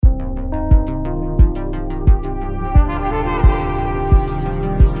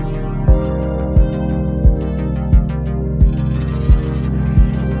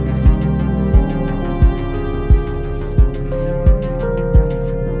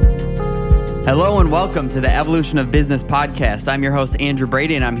Hello and welcome to the Evolution of Business podcast. I'm your host, Andrew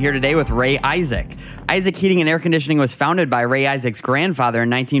Brady, and I'm here today with Ray Isaac. Isaac Heating and Air Conditioning was founded by Ray Isaac's grandfather in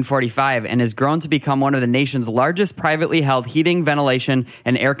 1945 and has grown to become one of the nation's largest privately held heating, ventilation,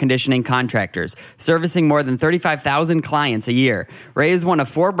 and air conditioning contractors, servicing more than 35,000 clients a year. Ray is one of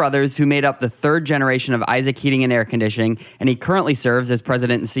four brothers who made up the third generation of Isaac Heating and Air Conditioning, and he currently serves as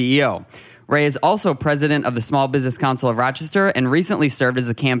president and CEO. Ray is also president of the Small Business Council of Rochester and recently served as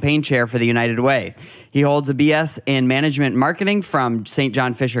the campaign chair for the United Way. He holds a BS in Management Marketing from St.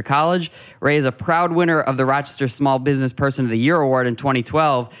 John Fisher College. Ray is a proud winner of the Rochester Small Business Person of the Year Award in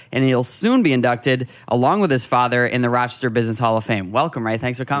 2012, and he'll soon be inducted, along with his father, in the Rochester Business Hall of Fame. Welcome, Ray.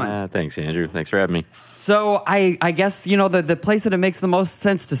 Thanks for coming. Thanks, Andrew. Thanks for having me. So I guess, the place that it makes the most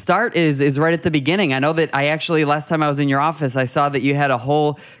sense to start is right at the beginning. I know that last time I was in your office, I saw that you had a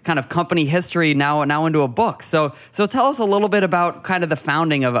whole kind of company history now into a book. So tell us a little bit about kind of the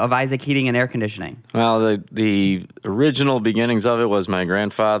founding of Isaac Heating and Air Conditioning. Well, the original beginnings of it was my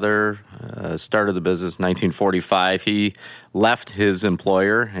grandfather started the business in 1945. He left his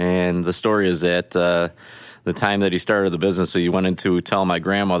employer, and the story is that the time that he started the business, he went in to tell my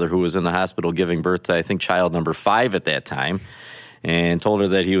grandmother, who was in the hospital giving birth to, I think, child number 5 at that time, and told her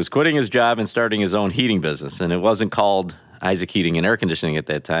that he was quitting his job and starting his own heating business. And it wasn't called Isaac Heating and Air Conditioning at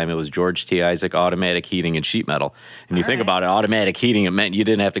that time. It was George T. Isaac Automatic Heating and Sheet Metal. And you think about it, automatic heating, it meant you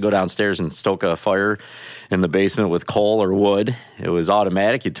didn't have to go downstairs and stoke a fire in the basement with coal or wood. It was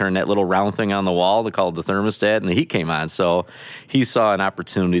automatic. You turn that little round thing on the wall, they called the thermostat, and the heat came on. So he saw an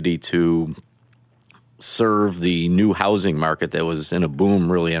opportunity to serve the new housing market that was in a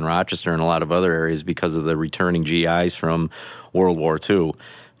boom really in Rochester and a lot of other areas because of the returning GIs from World War II.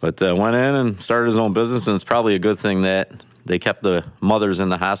 But went in and started his own business, and it's probably a good thing that they kept the mothers in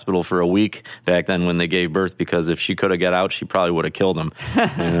the hospital for a week back then when they gave birth, because if she could have got out, she probably would have killed them.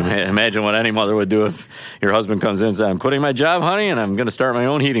 And imagine what any mother would do if your husband comes in and says, "I'm quitting my job, honey, and I'm going to start my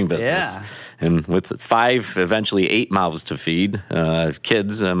own heating business." Yeah. And with 5, eventually 8 mouths to feed,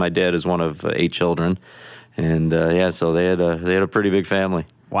 kids, my dad is one of 8 children. And so they had a pretty big family.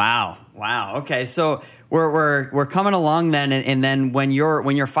 Wow. Okay, so we're coming along then, and then when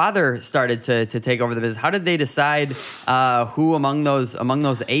your father started to take over the business, how did they decide who among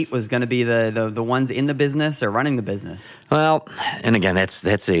those 8 was going to be the ones in the business or running the business? Well, and again, that's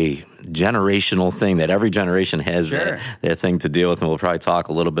a generational thing that every generation has. Sure. that thing to deal with, and we'll probably talk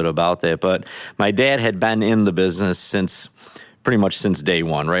a little bit about that. But my dad had been in the business pretty much since day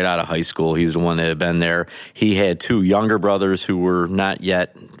one, right out of high school. He's the one that had been there. He had 2 younger brothers who were not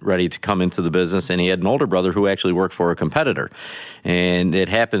yet ready to come into the business, and he had an older brother who actually worked for a competitor. And it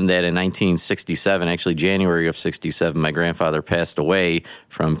happened that in 1967, actually January of 67, my grandfather passed away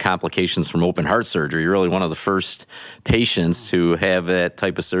from complications from open heart surgery, really one of the first patients to have that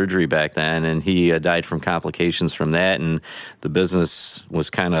type of surgery back then, and he died from complications from that, and the business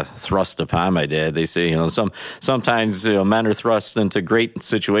was kind of thrust upon my dad. They say, sometimes men are thrust into great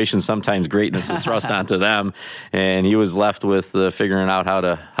situations, sometimes greatness is thrust onto them, and he was left with figuring out how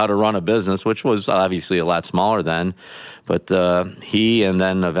to run a business, which was obviously a lot smaller then. But he and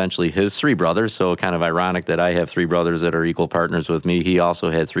then eventually his 3 brothers, so kind of ironic that I have 3 brothers that are equal partners with me. He also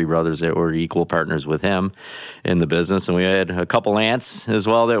had 3 brothers that were equal partners with him in the business. And we had a couple aunts as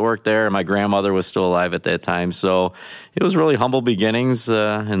well that worked there. My grandmother was still alive at that time. So it was really humble beginnings.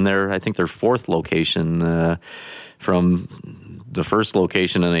 And I think their 4th location from the first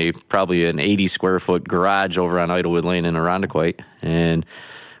location in probably an 80 square foot garage over on Idlewood Lane in Irondequoit. And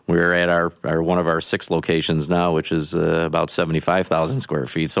we're at our one of our 6 locations now, which is about 75,000 square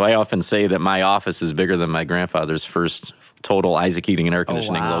feet. So I often say that my office is bigger than my grandfather's first total Isaac Heating and Air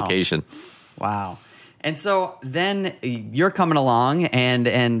Conditioning location. Wow. And so then you're coming along, and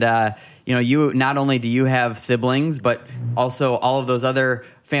you not only do you have siblings, but also all of those other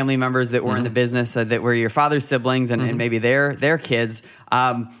family members that were in the business that were your father's siblings and maybe their kids.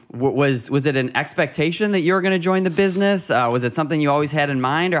 Was it an expectation that you were going to join the business? Was it something you always had in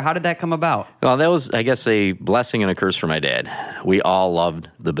mind, or how did that come about? Well, that was, I guess, a blessing and a curse for my dad. We all loved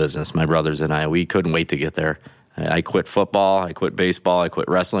the business, my brothers and I. We couldn't wait to get there. I quit football, I quit baseball, I quit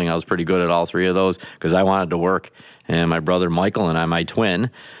wrestling. I was pretty good at all 3 of those because I wanted to work. And my brother Michael and I, my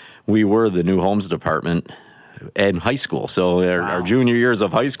twin, we were the new homes department in high school. So our junior years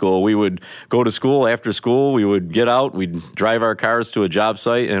of high school, we would go to school. After school, we would get out, we'd drive our cars to a job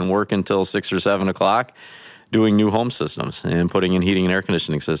site and work until 6 or 7 o'clock doing new home systems and putting in heating and air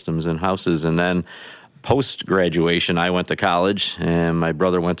conditioning systems in houses. And then post-graduation, I went to college, and my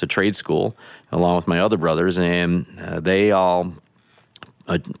brother went to trade school along with my other brothers, and they all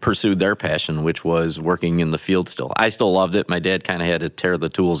pursued their passion, which was working in the field still. I still loved it. My dad kind of had to tear the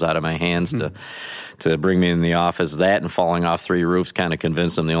tools out of my hands to bring me in the office. That and falling off 3 roofs kind of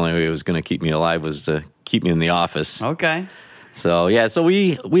convinced him the only way it was going to keep me alive was to keep me in the office. Okay. So, yeah, so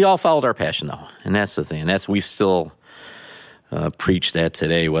we all followed our passion, though, and that's the thing. We still preach that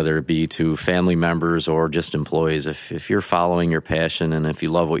today, whether it be to family members or just employees. If you're following your passion and if you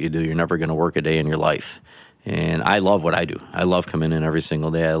love what you do, you're never going to work a day in your life. And I love what I do. I love coming in every single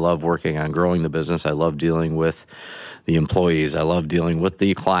day. I love working on growing the business. I love dealing with the employees. I love dealing with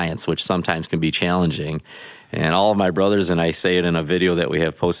the clients, which sometimes can be challenging. And all of my brothers, and I say it in a video that we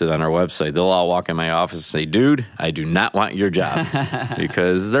have posted on our website, they'll all walk in my office and say, dude, I do not want your job.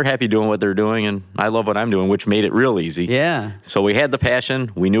 Because they're happy doing what they're doing, and I love what I'm doing, which made it real easy. Yeah. So we had the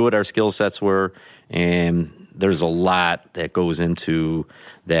passion. We knew what our skill sets were, and there's a lot that goes into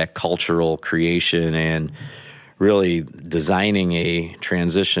that cultural creation and really designing a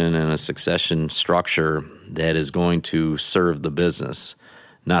transition and a succession structure that is going to serve the business,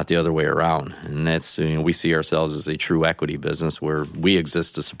 not the other way around. And that's, we see ourselves as a true equity business where we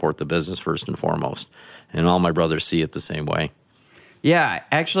exist to support the business first and foremost. And all my brothers see it the same way. Yeah,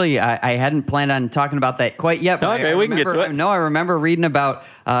 actually, I hadn't planned on talking about that quite yet. But okay, we can get to it. No, I remember reading about,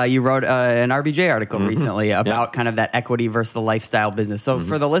 you wrote an RBJ article recently about kind of that equity versus the lifestyle business. So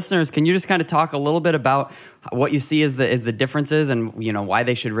for the listeners, can you just kind of talk a little bit about what you see as the differences and, why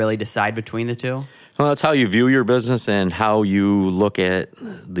they should really decide between the two? Well, that's how you view your business and how you look at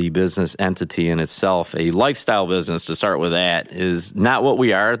the business entity in itself. A lifestyle business, to start with that, is not what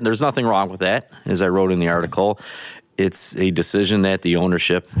we are. There's nothing wrong with that, as I wrote in the article. It's a decision that the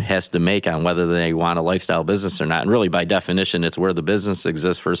ownership has to make on whether they want a lifestyle business or not. And really, by definition, it's where the business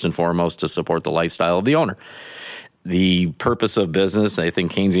exists first and foremost to support the lifestyle of the owner. The purpose of business, I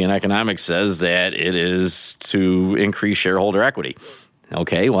think Keynesian economics says that it is to increase shareholder equity.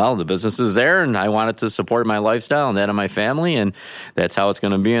 Okay, well, the business is there, and I want it to support my lifestyle and that of my family, and that's how it's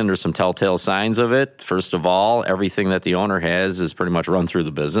going to be. And there's some telltale signs of it. First of all, everything that the owner has is pretty much run through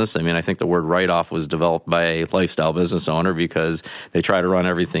the business. I mean, I think the word write-off was developed by a lifestyle business owner because they try to run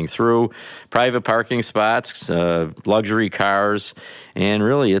everything through. Private parking spots, luxury cars, and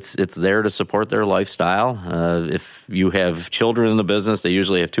really it's there to support their lifestyle. If you have children in the business, they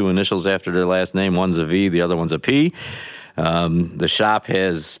usually have 2 initials after their last name. One's a V, the other one's a P. The shop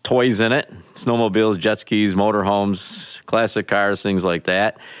has toys in it, snowmobiles, jet skis, motorhomes, classic cars, things like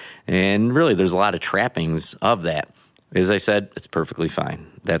that. And really, there's a lot of trappings of that. As I said, it's perfectly fine.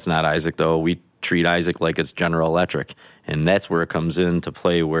 That's not Isaac, though. We treat Isaac like it's General Electric. And that's where it comes into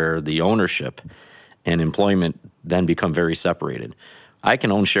play, where the ownership and employment then become very separated. I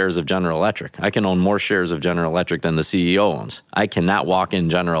can own shares of General Electric. I can own more shares of General Electric than the CEO owns. I cannot walk in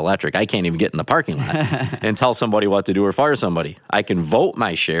General Electric. I can't even get in the parking lot and tell somebody what to do or fire somebody. I can vote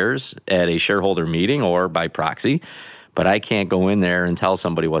my shares at a shareholder meeting or by proxy, but I can't go in there and tell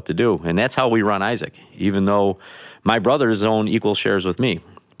somebody what to do. And that's how we run Isaac, even though my brothers own equal shares with me.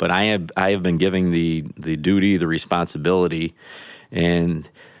 But I have been giving the duty, the responsibility, and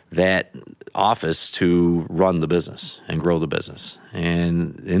that office to run the business and grow the business.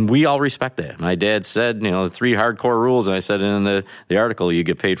 And we all respect that. My dad said, 3 hardcore rules, and I said in the article, you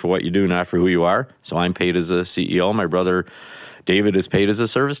get paid for what you do, not for who you are. So I'm paid as a CEO. My brother David is paid as a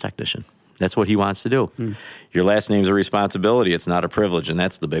service technician. That's what he wants to do. Your last name's a responsibility. It's not a privilege, and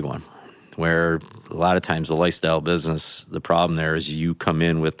that's the big one. Where a lot of times the lifestyle business, the problem there is you come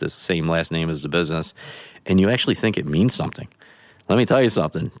in with the same last name as the business, and you actually think it means something. Let me tell you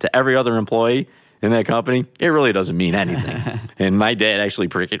something. To every other employee in that company, it really doesn't mean anything. And my dad actually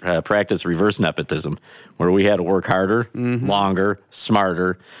practiced reverse nepotism, where we had to work harder, longer,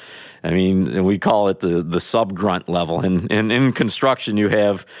 smarter. I mean, and we call it the sub-grunt level. And in construction, you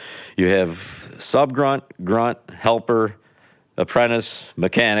have sub-grunt, grunt, helper, apprentice,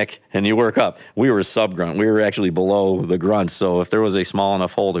 mechanic, and you work up. We were sub-grunt. We were actually below the grunt. So if there was a small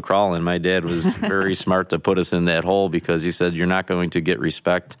enough hole to crawl in, my dad was very smart to put us in that hole because he said, you're not going to get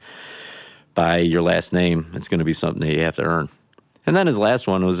respect by your last name. It's going to be something that you have to earn. And then his last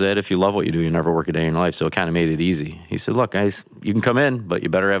one was that if you love what you do, you never work a day in your life. So it kind of made it easy. He said, look, guys, you can come in, but you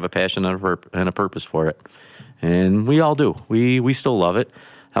better have a passion and a purpose for it. And we all do. We still love it.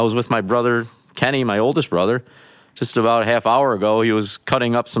 I was with my brother, Kenny, my oldest brother, just about a half hour ago. He was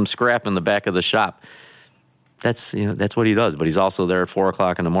cutting up some scrap in the back of the shop. That's what he does. But he's also there at 4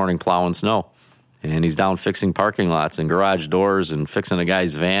 o'clock in the morning plowing snow. And he's down fixing parking lots and garage doors and fixing a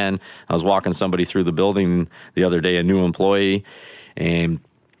guy's van. I was walking somebody through the building the other day, a new employee, and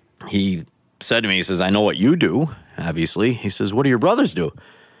he said to me, he says, I know what you do, obviously. He says, what do your brothers do?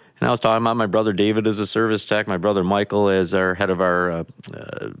 And I was talking about my brother David as a service tech, my brother Michael as our head of our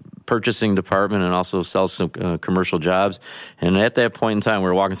purchasing department, and also sells some commercial jobs. And at that point in time, we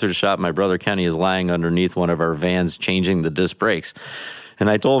were walking through the shop. My brother Kenny is lying underneath one of our vans changing the disc brakes. And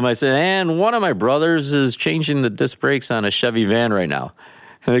I told him, I said, and one of my brothers is changing the disc brakes on a Chevy van right now.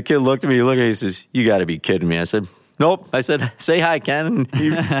 And the kid looked at me, he says, you got to be kidding me. I said, nope. I said, say hi, Ken. And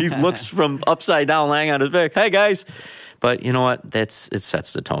he looks from upside down, laying on his back. Hey, guys. But you know what? It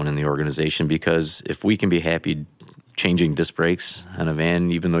sets the tone in the organization, because if we can be happy changing disc brakes on a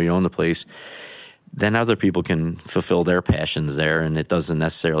van, even though you own the place, then other people can fulfill their passions there, and it doesn't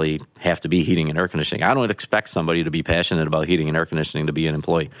necessarily have to be heating and air conditioning. I don't expect somebody to be passionate about heating and air conditioning to be an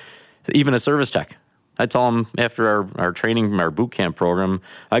employee, even a service tech. I tell them after our training, our boot camp program,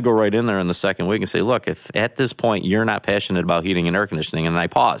 I go right in there in the second week and say, look, if at this point you're not passionate about heating and air conditioning, and I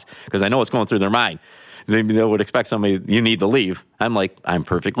pause because I know what's going through their mind, they would expect somebody, you need to leave. I'm like, I'm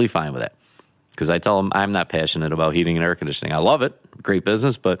perfectly fine with that, because I tell them I'm not passionate about heating and air conditioning. I love it, great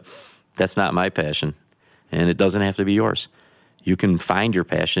business, but that's not my passion, and it doesn't have to be yours. You can find your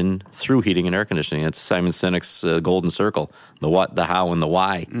passion through heating and air conditioning. It's Simon Sinek's golden circle: the what, the how, and the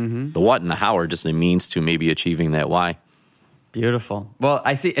why. Mm-hmm. The what and the how are just a means to maybe achieving that why. Beautiful. Well,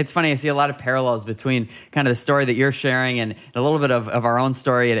 it's funny, I see a lot of parallels between kind of the story that you're sharing and a little bit of our own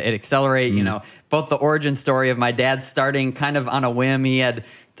story at Accelerate. Mm-hmm. Both the origin story of my dad starting kind of on a whim. He had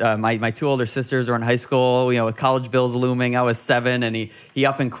my two older sisters were in high school, with college bills looming. I was 7, and he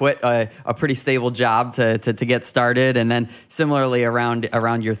up and quit a pretty stable job to get started. And then similarly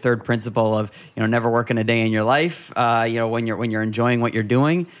around your third principle of never working a day in your life, when you're enjoying what you're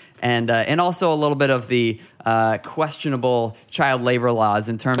doing. And also a little bit of the questionable child labor laws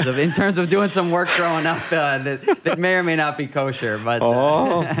in terms of doing some work growing up that may or may not be kosher. But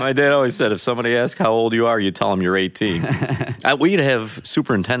my dad always said, if somebody asks how old you are, you tell them you're 18. We'd have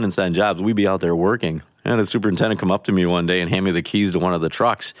superintendents on jobs. We'd be out there working. I had a superintendent come up to me one day and hand me the keys to one of the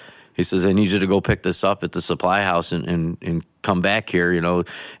trucks. He says, I need you to go pick this up at the supply house and come back here,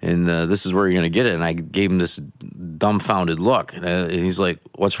 and this is where you're going to get it. And I gave him this dumbfounded look. And he's like,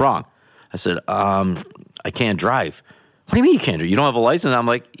 what's wrong? I said, I can't drive. What do you mean you can't drive? You don't have a license? I'm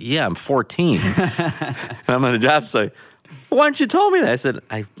like, yeah, I'm 14. And I'm on a job site. Why didn't you tell me that? I said,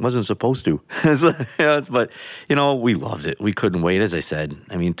 I wasn't supposed to. But, we loved it. We couldn't wait, as I said.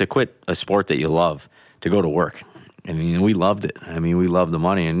 To quit a sport that you love, to go to work. We loved it. We loved the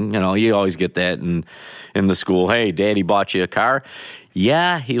money. And, you always get that in the school. Hey, Daddy bought you a car.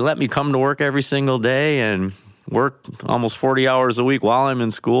 Yeah, he let me come to work every single day and work almost 40 hours a week while I'm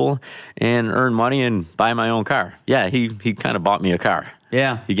in school and earn money and buy my own car. Yeah, he kind of bought me a car.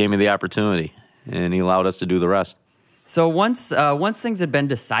 Yeah. He gave me the opportunity, and he allowed us to do the rest. So once things had been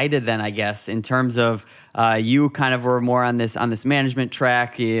decided, then I guess in terms of you kind of were more on this management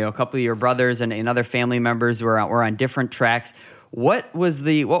track, a couple of your brothers and other family members were on different tracks. What was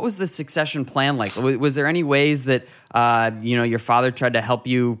the succession plan like? Was there any ways that your father tried to help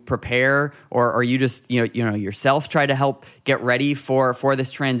you prepare, or you just yourself tried to help get ready for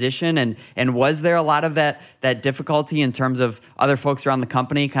this transition? And was there a lot of that difficulty in terms of other folks around the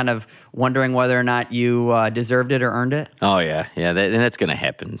company kind of wondering whether or not you deserved it or earned it? Oh yeah, and that's going to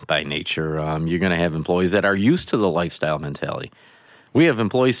happen by nature. You're going to have employees that are used to the lifestyle mentality. We have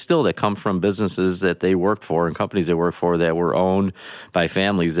employees still that come from businesses that they worked for and companies they work for that were owned by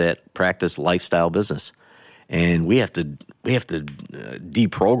families that practice lifestyle business. And we have to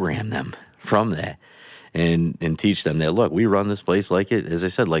deprogram them from that and teach them that, look, we run this place like it, as I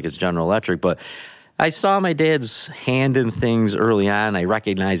said, like it's General Electric. But I saw my dad's hand in things early on. I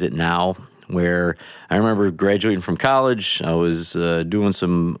recognize it now, where I remember graduating from college. I was doing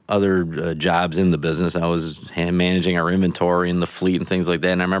some other jobs in the business. I was managing our inventory and the fleet and things like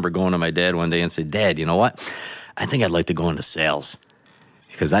that. And I remember going to my dad one day and say, Dad, you know what? I think I'd like to go into sales,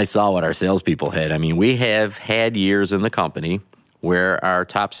 because I saw what our salespeople had. We have had years in the company where our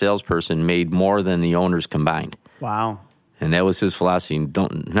top salesperson made more than the owners combined. Wow. And that was his philosophy.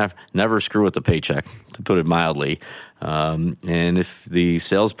 Never screw with the paycheck, to put it mildly. And if the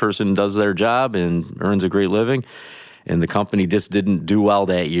salesperson does their job and earns a great living, and the company just didn't do well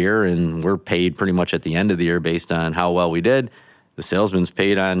that year, and we're paid pretty much at the end of the year based on how well we did, the salesman's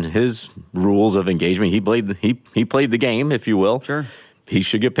paid on his rules of engagement. He played the game, if you will. Sure. He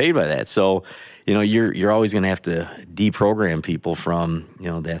should get paid by that. So, you're always going to have to deprogram people from,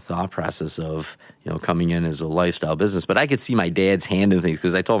 that thought process of, coming in as a lifestyle business. But I could see my dad's hand in things,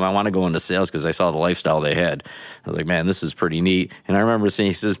 because I told him I want to go into sales because I saw the lifestyle they had. I was like, man, this is pretty neat. And I remember saying,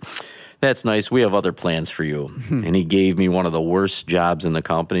 he says, that's nice. We have other plans for you. And he gave me one of the worst jobs in the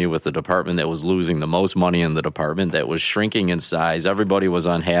company with the department that was losing the most money in the department, that was shrinking in size. Everybody was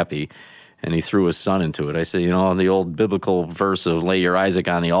unhappy. And he threw his son into it. I said, the old biblical verse of lay your Isaac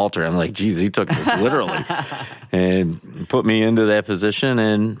on the altar. I'm like, geez, he took this literally and put me into that position.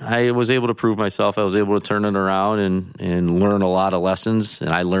 And I was able to prove myself. I was able to turn it around and learn a lot of lessons.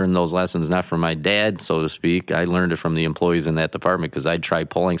 And I learned those lessons not from my dad, so to speak. I learned it from the employees in that department, because I'd try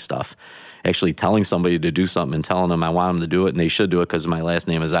pulling stuff, actually telling somebody to do something and telling them I want them to do it and they should do it because my last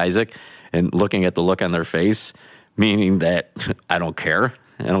name is Isaac, and looking at the look on their face, meaning that I don't care.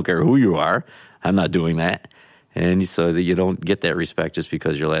 I don't care who you are. I'm not doing that. And so that you don't get that respect just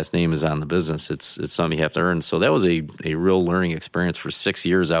because your last name is on the business. It's something you have to earn. So that was a real learning experience. For 6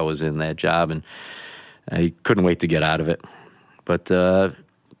 years I was in that job, and I couldn't wait to get out of it. But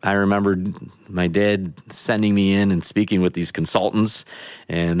I remembered my dad sending me in and speaking with these consultants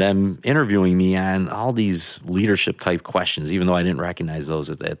and them interviewing me on all these leadership type questions, even though I didn't recognize those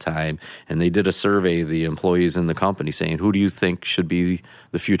at that time. And they did a survey of the employees in the company saying, who do you think should be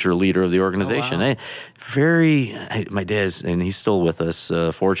the future leader of the organization? Oh, wow. My dad's, and he's still with us,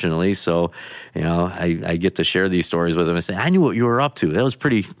 fortunately. So, I get to share these stories with him and say, I knew what you were up to. That was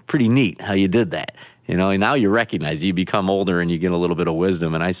pretty neat how you did that. And now you recognize, you become older and you get a little bit of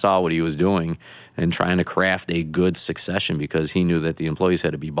wisdom. And I saw what he was doing and trying to craft a good succession, because he knew that the employees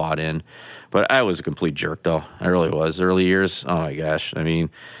had to be bought in. But I was a complete jerk, though. I really was. Early years, oh my gosh. I mean,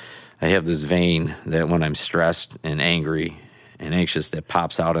 I have this vein that when I'm stressed and angry and anxious, that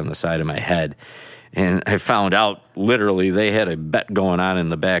pops out on the side of my head. And I found out, literally, they had a bet going on in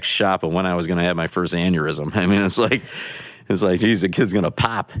the back shop of when I was going to have my first aneurysm. I mean, it's like, geez, the kid's going to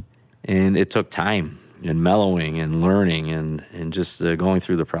pop. And it took time and mellowing and learning and just going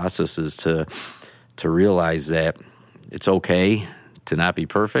through the processes to realize that it's okay to not be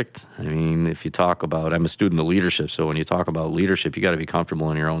perfect. I mean, if you talk about, I'm a student of leadership, so when you talk about leadership, you got to be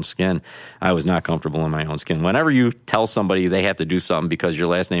comfortable in your own skin. I was not comfortable in my own skin. Whenever you tell somebody they have to do something because your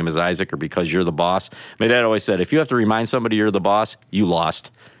last name is Isaac or because you're the boss, my dad always said, if you have to remind somebody you're the boss, you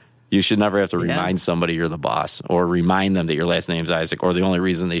lost. You should never have to remind somebody you're the boss or remind them that your last name's Isaac, or the only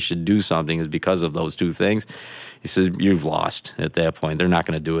reason they should do something is because of those two things. He says, you've lost at that point. They're not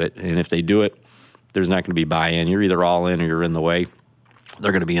going to do it. And if they do it, there's not going to be buy-in. You're either all in or you're in the way.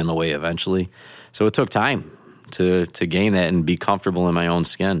 They're going to be in the way eventually. So it took time to gain that and be comfortable in my own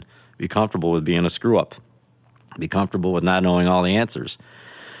skin, be comfortable with being a screw-up, be comfortable with not knowing all the answers.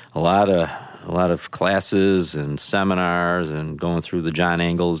 A lot of classes and seminars and going through the John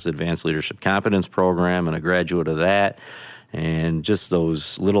Engels Advanced Leadership Competence Program, and a graduate of that, and just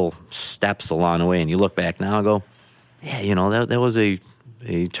those little steps along the way. And you look back now and go, yeah, that was a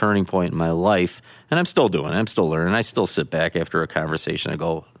turning point in my life. And I'm still doing it. I'm still learning. I still sit back after a conversation and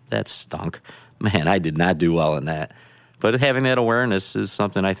go, that stunk. Man, I did not do well in that. But having that awareness is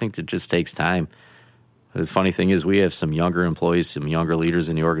something I think that just takes time. The funny thing is, we have some younger employees, some younger leaders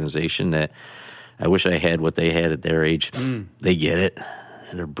in the organization that I wish I had what they had at their age. They get it.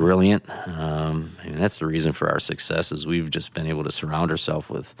 They're brilliant. That's the reason for our success, is we've just been able to surround ourselves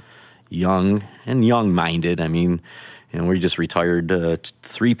with young and young-minded. I mean, we just retired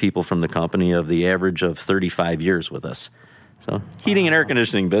 3 people from the company of the average of 35 years with us. So heating and air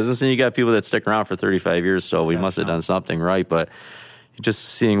conditioning business, and you got people that stick around for 35 years, so we must have done something right. But just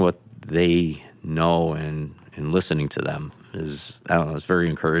seeing what they know and listening to them is, I don't know, it's very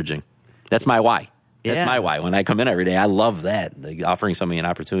encouraging. That's my why. That's my why. When I come in every day, I love that. Offering somebody an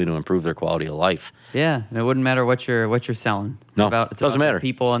opportunity to improve their quality of life. Yeah, and it wouldn't matter what you're selling. It doesn't matter. The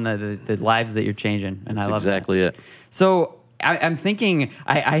people and the lives that you're changing, and that's I love exactly that. it. So I'm thinking,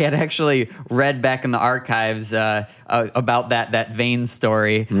 I had actually read back in the archives about that vein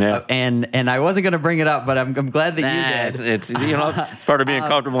story, and I wasn't going to bring it up, but I'm glad that you did. It's part of being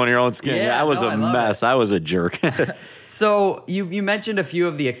comfortable in your own skin. I was a mess. I was a jerk. So you mentioned a few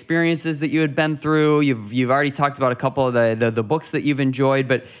of the experiences that you had been through. You've already talked about a couple of the books that you've enjoyed.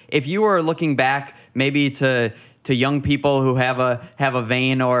 But if you were looking back, maybe to young people who have a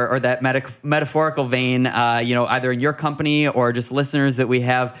vein or that metaphorical vein, either in your company or just listeners that we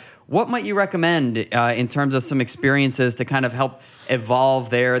have, what might you recommend in terms of some experiences to kind of help evolve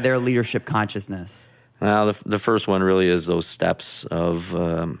their leadership consciousness? Well, the first one really is those steps of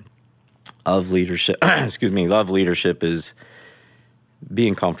leadership. Excuse me. Of leadership is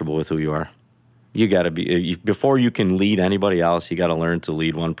being comfortable with who you are. You got to be, before you can lead anybody else, you got to learn to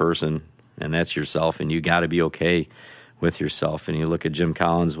lead one person, and that's yourself. And you got to be okay with yourself. And you look at Jim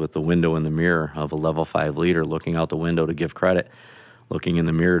Collins with the window in the mirror of a level 5 leader, looking out the window to give credit, looking in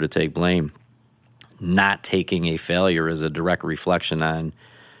the mirror to take blame. Not taking a failure as a direct reflection on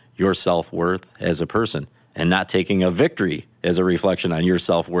your self-worth as a person and not taking a victory as a reflection on your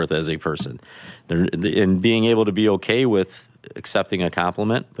self-worth as a person. And being able to be okay with accepting a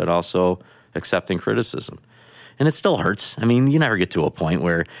compliment, but also accepting criticism. And it still hurts. I mean, you never get to a point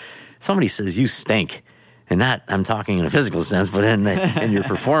where somebody says you stink. And not, I'm talking in a physical sense, but in your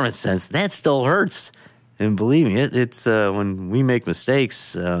performance sense, that still hurts. And believe me, it's when we make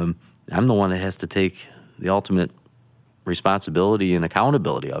mistakes, I'm the one that has to take the ultimate responsibility and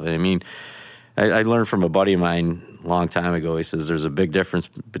accountability of it. I mean, I learned from a buddy of mine a long time ago. He says there's a big difference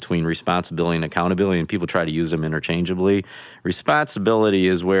between responsibility and accountability, and people try to use them interchangeably. Responsibility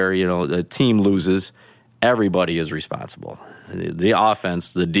is where, the team loses, everybody is responsible. The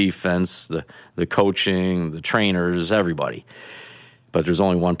offense, the defense, the coaching, the trainers, everybody. But there's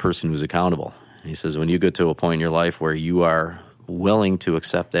only one person who's accountable. And he says when you get to a point in your life where you are willing to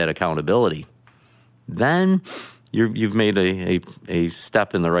accept that accountability, then you've made a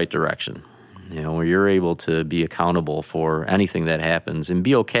step in the right direction. Where you're able to be accountable for anything that happens and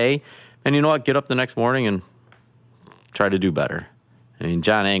be okay. And you know what? Get up the next morning and try to do better. I mean,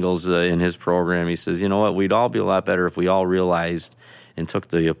 John Engels, in his program, he says, you know what? We'd all be a lot better if we all realized and took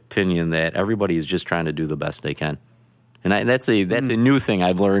the opinion that everybody is just trying to do the best they can. And that's a new thing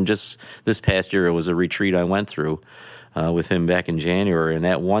I've learned just this past year. It was a retreat I went through with him back in January. And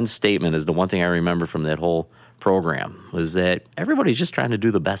that one statement is the one thing I remember from that whole program, was that everybody's just trying to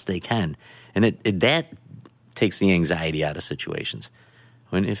do the best they can. And that takes the anxiety out of situations.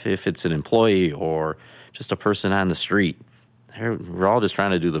 If it's an employee or just a person on the street, we're all just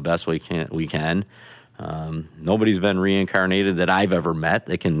trying to do the best we can. Nobody's been reincarnated that I've ever met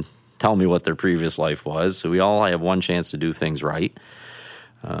that can tell me what their previous life was. So we all have one chance to do things right.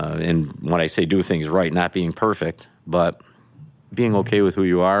 And when I say do things right, not being perfect, but being okay with who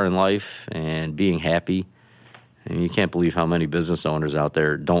you are in life and being happy. And you can't believe how many business owners out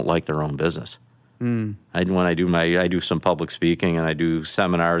there don't like their own business. When I do some public speaking and I do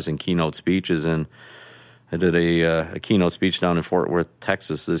seminars and keynote speeches, and I did a keynote speech down in Fort Worth,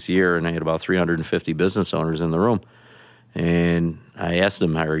 Texas this year, and I had about 350 business owners in the room. And I asked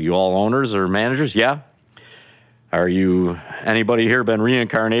them, are you all owners or managers? Yeah. Are you anybody here been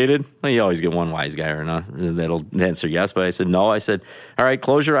reincarnated? Well, you always get one wise guy or not that'll answer yes. But I said no. I said, all right,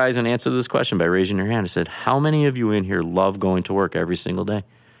 close your eyes and answer this question by raising your hand. I said, how many of you in here love going to work every single day?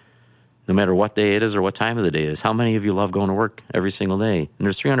 No matter what day it is or what time of the day it is. How many of you love going to work every single day? And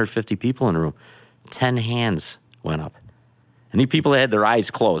there's 350 people in the room. 10 hands went up. And these people had their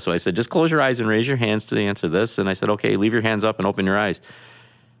eyes closed. So I said, just close your eyes and raise your hands to answer this. And I said, okay, leave your hands up and open your eyes.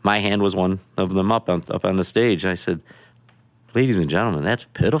 My hand was one of them up on the stage. I said, ladies and gentlemen, that's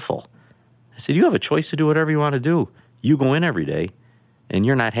pitiful. I said, you have a choice to do whatever you want to do. You go in every day, and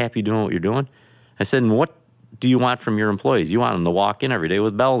you're not happy doing what you're doing. I said, and what do you want from your employees? You want them to walk in every day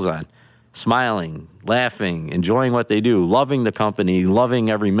with bells on, smiling, laughing, enjoying what they do, loving the company, loving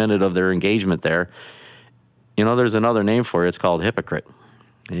every minute of their engagement there. There's another name for it. It's called hypocrite.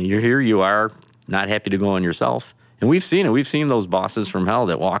 And you're here, you are not happy to go in yourself. And we've seen it. We've seen those bosses from hell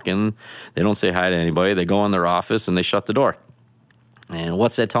that walk in, they don't say hi to anybody, they go in their office and they shut the door. And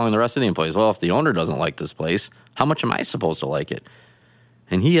what's that telling the rest of the employees? Well, if the owner doesn't like this place, how much am I supposed to like it?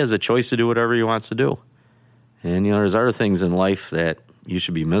 And he has a choice to do whatever he wants to do. And, there's other things in life that you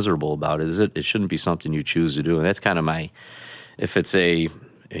should be miserable about. It shouldn't be something you choose to do. And that's kind of if it's a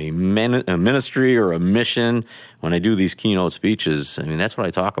ministry or a mission, when I do these keynote speeches, I mean, that's what I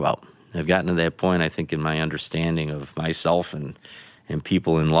talk about. I've gotten to that point, I think, in my understanding of myself and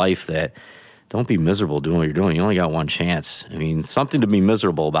people in life, that don't be miserable doing what you're doing. You only got one chance. I mean, something to be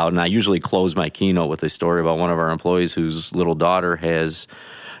miserable about. And I usually close my keynote with a story about one of our employees whose little daughter has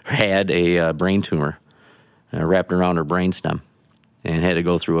had a brain tumor wrapped around her brainstem and had to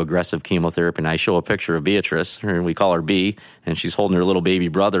go through aggressive chemotherapy. And I show a picture of Beatrice, and we call her B, and she's holding her little baby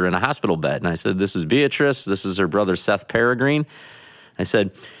brother in a hospital bed. And I said, this is Beatrice. This is her brother, Seth Peregrine. I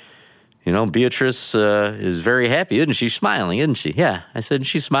said, Beatrice is very happy, isn't she? She's smiling, isn't she? Yeah. I said,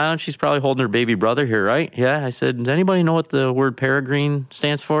 she's smiling. She's probably holding her baby brother here, right? Yeah. I said, does anybody know what the word peregrine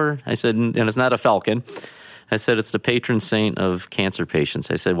stands for? I said, and it's not a falcon. I said, it's the patron saint of cancer patients.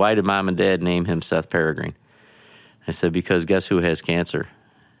 I said, why did mom and dad name him Seth Peregrine? I said, because guess who has cancer?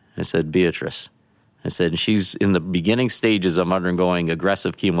 I said, Beatrice. I said, she's in the beginning stages of undergoing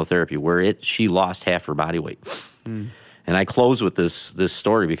aggressive chemotherapy where she lost half her body weight. And I close with this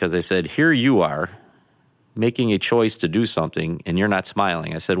story because I said, here you are making a choice to do something and you're not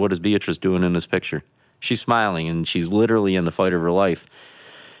smiling. I said, what is Beatrice doing in this picture? She's smiling and she's literally in the fight of her life.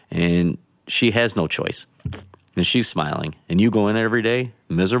 And she has no choice. And she's smiling. And you go in every day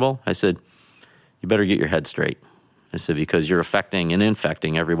miserable? I said, you better get your head straight. I said, because you're affecting and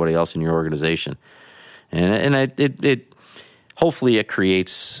infecting everybody else in your organization. And it hopefully it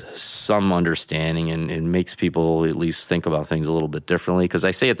creates some understanding and makes people at least think about things a little bit differently. Because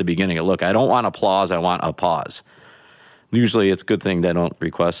I say at the beginning, look, I don't want applause, I want a pause. Usually it's a good thing that I don't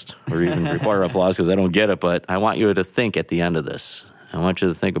request or even require applause because I don't get it, but I want you to think at the end of this. I want you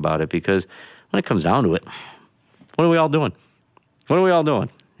to think about it because when it comes down to it, what are we all doing? What are we all doing?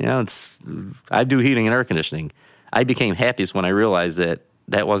 I do heating and air conditioning. I became happiest when I realized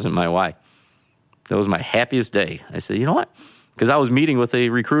that wasn't my why. That was my happiest day. I said, you know what? Because I was meeting with a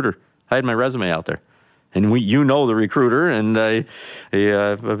recruiter. I had my resume out there. And the recruiter and an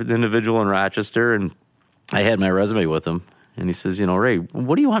individual in Rochester, and I had my resume with him. And he says, Ray,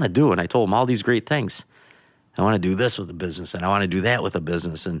 what do you want to do? And I told him all these great things. I want to do this with the business, and I want to do that with the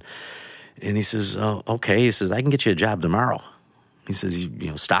business. And he says, oh, okay. He says, I can get you a job tomorrow. He says,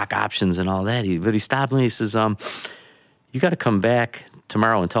 stock options and all that. But he stopped me and he says, you got to come back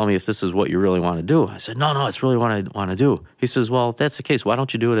tomorrow and tell me if this is what you really want to do. I said, no, it's really what I want to do. He says, well, if that's the case, why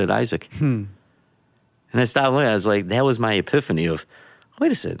don't you do it at Isaac? And I stopped looking. I was like, that was my epiphany of,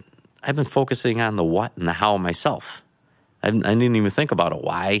 wait a second. I've been focusing on the what and the how myself. I didn't even think about a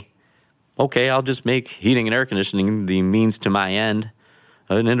why. Okay, I'll just make heating and air conditioning the means to my end.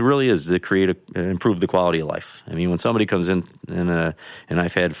 And it really is to improve the quality of life. I mean, when somebody comes in, and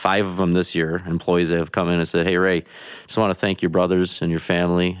I've had 5 of them this year, employees that have come in and said, hey, Ray, just want to thank your brothers and your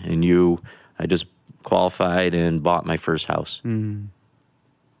family and you. I just qualified and bought my first house. And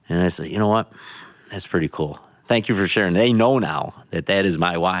I said, you know what? That's pretty cool. Thank you for sharing. They know now that is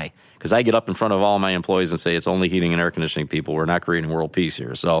my why. Because I get up in front of all my employees and say, it's only heating and air conditioning, people. We're not creating world peace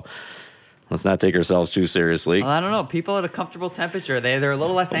here. So let's not take ourselves too seriously. Well, I don't know. People at a comfortable temperature, they're a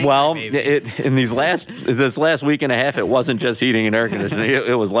little less angry. Well, maybe. In this last week and a half, it wasn't just heating and air conditioning.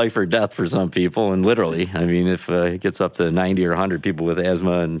 It was life or death for some people, and literally. I mean, if it gets up to 90 or 100 people with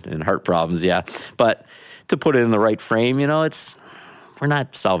asthma and heart problems, yeah. But to put it in the right frame, we're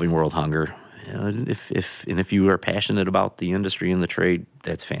not solving world hunger. If you are passionate about the industry and the trade,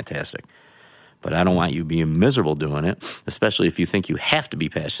 that's fantastic. But I don't want you being miserable doing it, especially if you think you have to be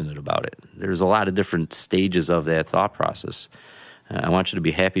passionate about it. There's a lot of different stages of that thought process. I want you to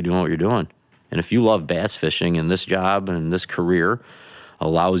be happy doing what you're doing. And if you love bass fishing and this job and this career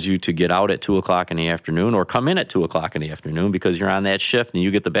allows you to get out at 2 o'clock in the afternoon or come in at 2 o'clock in the afternoon because you're on that shift and you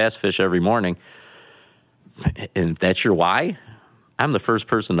get the bass fish every morning, and that's your why, I'm the first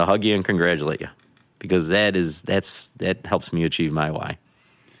person to hug you and congratulate you because that helps me achieve my why.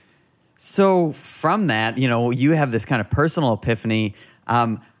 So from that, you have this kind of personal epiphany.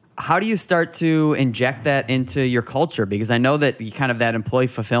 How do you start to inject that into your culture? Because I know that that employee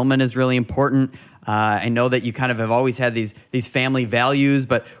fulfillment is really important. I know that you kind of have always had these family values,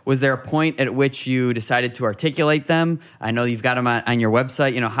 but was there a point at which you decided to articulate them? I know you've got them on your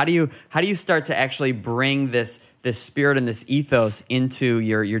website. How do you start to actually bring this spirit and this ethos into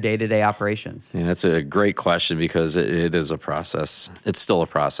your day-to-day operations? Yeah, that's a great question because it is a process. It's still a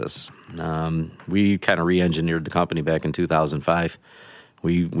process. We kind of re-engineered the company back in 2005.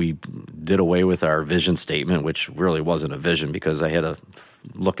 We did away with our vision statement, which really wasn't a vision because I had to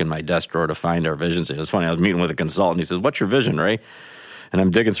look in my desk drawer to find our vision statement. It was funny. I was meeting with a consultant. He says, what's your vision, Ray? And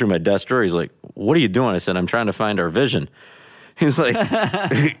I'm digging through my desk drawer. He's like, what are you doing? I said, I'm trying to find our vision. He's like,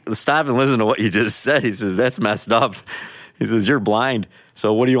 stop and listen to what you just said. He says, that's messed up. He says, you're blind.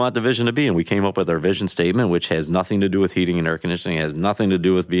 So what do you want the vision to be? And we came up with our vision statement, which has nothing to do with heating and air conditioning. It has nothing to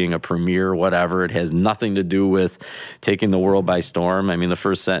do with being a premier, whatever. It has nothing to do with taking the world by storm. I mean, the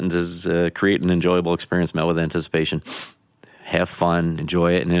first sentence is create an enjoyable experience met with anticipation. Have fun,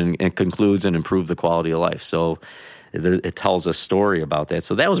 enjoy it, and then it concludes and improve the quality of life. So it tells a story about that.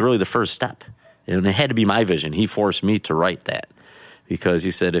 So that was really the first step. And it had to be my vision. He forced me to write that because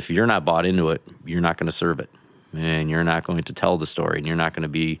he said, if you're not bought into it, you're not going to serve it. And you're not going to tell the story, and you're not going to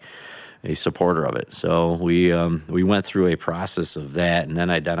be a supporter of it. So we went through a process of that and then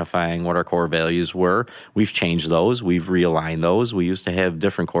identifying what our core values were. We've changed those. We've realigned those. We used to have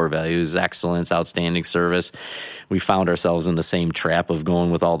different core values, excellence, outstanding service. We found ourselves in the same trap of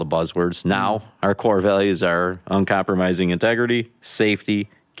going with all the buzzwords. Now our core values are uncompromising integrity, safety,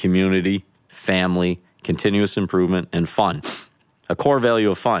 community, family, continuous improvement, and fun. A core value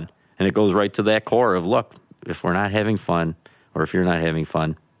of fun. And it goes right to that core of, look, if we're not having fun or if you're not having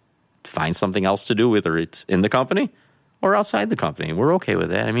fun, find something else to do, whether it's in the company or outside the company. We're okay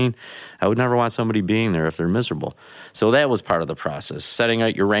with that. I mean, I would never want somebody being there if they're miserable. So that was part of the process, setting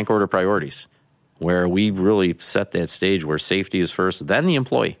out your rank order priorities, where we really set that stage where safety is first, then the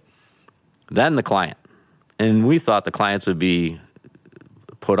employee, then the client. And we thought the clients would be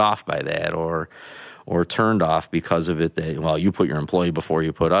put off by that or or turned off because of it that, well, you put your employee before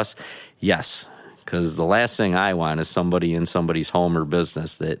you put us? Yes, because the last thing I want is somebody in somebody's home or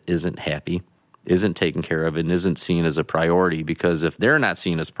business that isn't happy, isn't taken care of, and isn't seen as a priority, because if they're not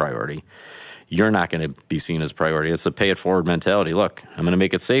seen as priority, you're not going to be seen as priority. It's a pay it forward mentality. Look, I'm going to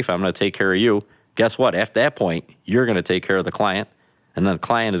make it safe. I'm going to take care of you. Guess what? At that point, you're going to take care of the client, and then the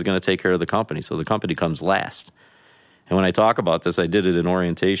client is going to take care of the company. So the company comes last. And when I talk about this, I did it in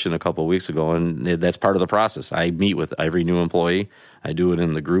orientation a couple of weeks ago, and that's part of the process. I meet with every new employee. I do it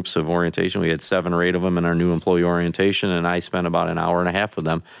in the groups of orientation. We had 7 or 8 of them in our new employee orientation, and I spent about an hour and a half with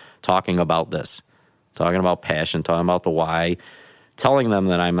them talking about this, talking about passion, talking about the why, telling them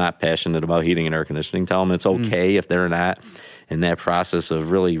that I'm not passionate about heating and air conditioning, tell them it's okay if they're not, in that process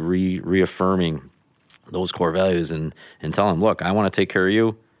of really reaffirming those core values and tell them, look, I want to take care of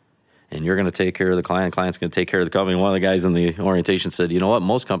you, and you're going to take care of the client. The client's going to take care of the company. One of the guys in the orientation said, you know what?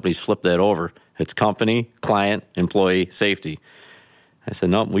 Most companies flip that over. It's company, client, employee, safety. I said,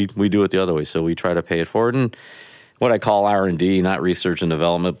 no, we do it the other way. So we try to pay it forward. And what I call R&D, not research and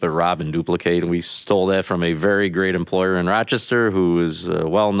development, but rob and duplicate. And we stole that from a very great employer in Rochester who is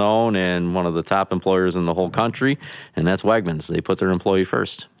well-known and one of the top employers in the whole country, and that's Wegmans. They put their employee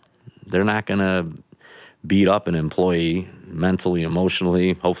first. They're not going to beat up an employee mentally,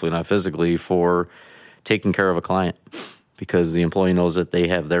 emotionally, hopefully not physically, for taking care of a client, because the employee knows that they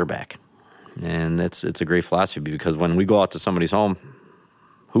have their back. And it's a great philosophy, because when we go out to somebody's home,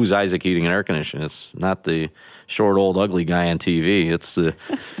 who's Isaac Heating and Air Conditioning? It's not the short, old, ugly guy on TV. It's the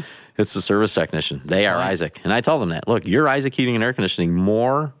service technician. They are Isaac. And I tell them that. Look, you're Isaac Heating and Air Conditioning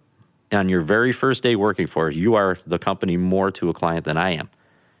more on your very first day working for us. You are the company more to a client than I am.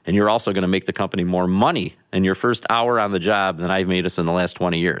 And you're also going to make the company more money in your first hour on the job than I've made us in the last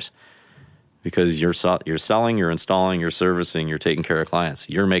 20 years. Because you're selling, you're installing, you're servicing, you're taking care of clients.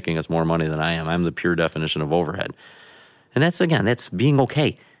 You're making us more money than I am. I'm the pure definition of overhead. And that's being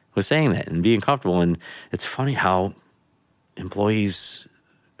okay with saying that and being comfortable. And it's funny how employees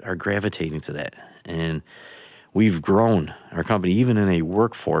are gravitating to that. And we've grown our company, even in a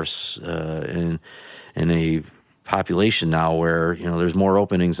workforce, in a population now where, there's more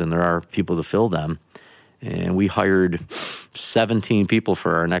openings than there are people to fill them. And we hired 17 people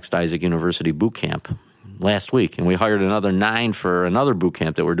for our next Isaac University boot camp last week. And we hired another 9 for another boot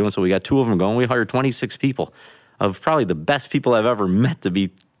camp that we're doing. So we got 2 of them going. We hired 26 people, of probably the best people I've ever met to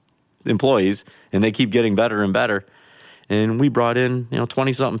be employees. And they keep getting better and better. And we brought in,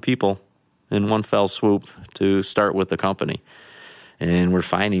 20-something people in one fell swoop to start with the company. And we're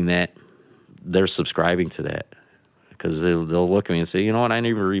finding that they're subscribing to that. Because they'll look at me and say, you know what, I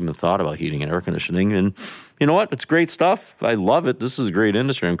never even thought about heating and air conditioning. And you know what, it's great stuff. I love it. This is a great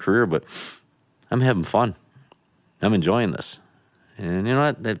industry and career, but I'm having fun. I'm enjoying this. And you know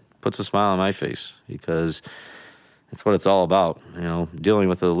what, that puts a smile on my face, because that's what it's all about. Dealing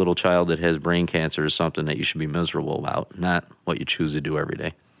with a little child that has brain cancer is something that you should be miserable about, not what you choose to do every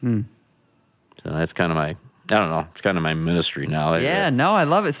day. So that's kind of it's kind of my ministry now. I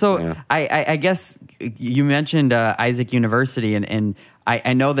love it. So I guess you mentioned Isaac University, and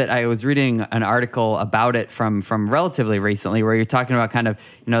I know that I was reading an article about it from relatively recently, where you're talking about kind of,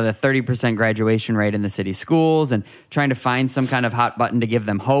 the 30% graduation rate in the city schools and trying to find some kind of hot button to give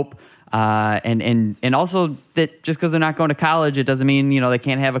them hope. And also that just because they're not going to college, it doesn't mean, they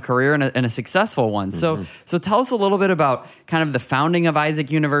can't have a career and a successful one. So tell us a little bit about kind of the founding of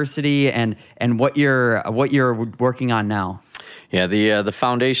Isaac University and what you're working on now. Yeah, the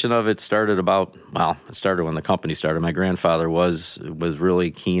foundation of it started it started when the company started. My grandfather was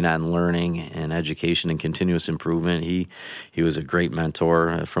really keen on learning and education and continuous improvement. He was a great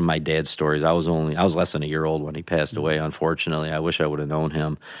mentor. From my dad's stories, I was less than a year old when he passed away, unfortunately. I wish I would have known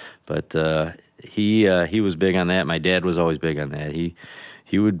him. But he was big on that. My dad was always big on that.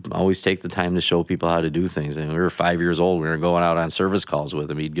 He would always take the time to show people how to do things. And we were 5 years old. We were going out on service calls with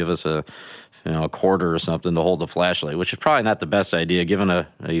him. He'd give us a quarter or something to hold the flashlight, which is probably not the best idea, giving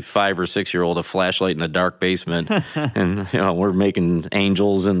a 5 or 6 year old a flashlight in a dark basement. And we're making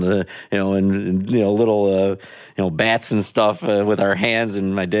angels and little bats and stuff with our hands.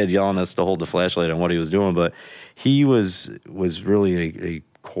 And my dad's yelling at us to hold the flashlight on what he was doing. But he was really a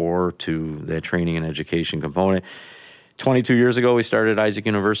core to that training and education component. 22 years ago, we started Isaac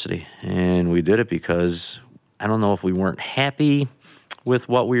University, and we did it because I don't know if we weren't happy with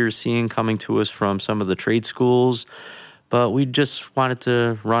what we were seeing coming to us from some of the trade schools, but we just wanted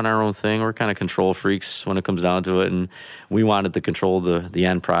to run our own thing. We're kind of control freaks when it comes down to it, and we wanted to control the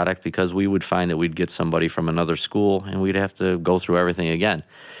end product, because we would find that we'd get somebody from another school, and we'd have to go through everything again.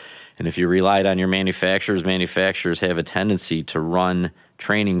 And if you relied on your manufacturers have a tendency to run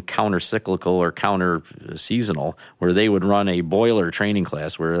training counter-cyclical or counter-seasonal, where they would run a boiler training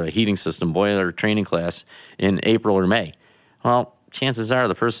class, where a heating system boiler training class in April or May. Well, chances are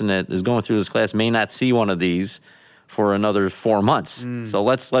the person that is going through this class may not see one of these for another 4 months. So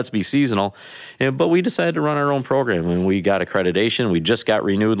let's be seasonal. But we decided to run our own program, and we got accreditation. We just got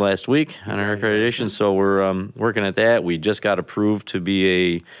renewed last week on our accreditation, so we're working at that. We just got approved to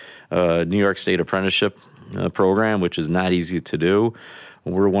be a New York State apprenticeship program, which is not easy to do.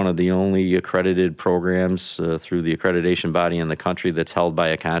 We're one of the only accredited programs through the accreditation body in the country that's held by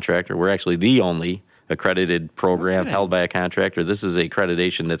a contractor. We're actually the only accredited program held by a contractor. This is a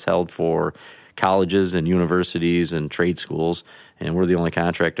accreditation that's held for colleges and universities and trade schools, and we're the only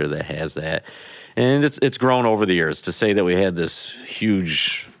contractor that has that. And it's grown over the years. To say that we had this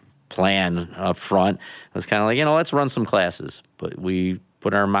huge plan up front, it was kind of like, let's run some classes. But we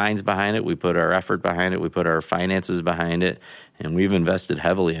put our minds behind it, we put our effort behind it, we put our finances behind it, and we've invested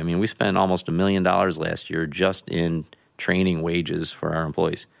heavily. I mean, we spent almost $1 million last year just in training wages for our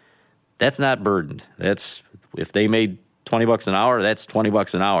employees. That's not burdened. That's, if they made $20 an hour, that's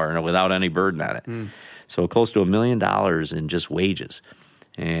 $20 an hour and without any burden on it. So close to $1 million in just wages.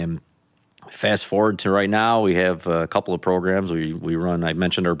 And fast forward to right now, we have a couple of programs we run. I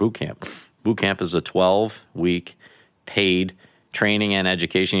mentioned our boot camp. Boot camp is a 12-week paid training and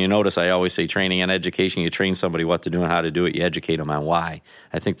education. You notice I always say training and education. You train somebody what to do and how to do it. You educate them on why.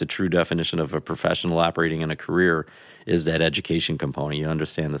 I think the true definition of a professional operating in a career is that education component. You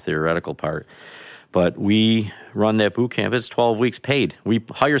understand the theoretical part. But we run that boot camp. It's 12 weeks paid. We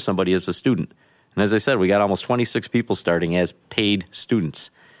hire somebody as a student. And as I said, we got almost 26 people starting as paid students.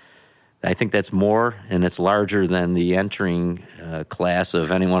 I think that's more, and it's larger than the entering class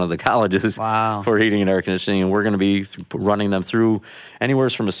of any one of the colleges for heating and air conditioning. And we're going to be running them through anywhere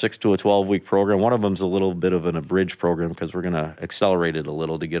from a 6 to a 12-week program. One of them is a little bit of an abridged program because we're going to accelerate it a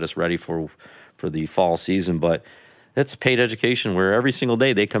little to get us ready for the fall season. But it's paid education where every single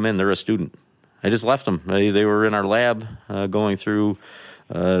day they come in, they're a student. I just left them. They were in our lab going through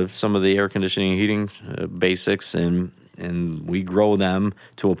some of the air conditioning and heating basics, and we grow them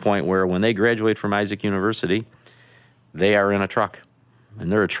to a point where when they graduate from Isaac University, they are in a truck,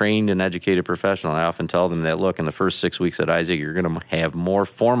 and they're a trained and educated professional. I often tell them that, look, in the first 6 weeks at Isaac, you're going to have more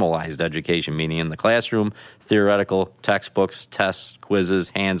formalized education, meaning in the classroom, theoretical, textbooks, tests, quizzes,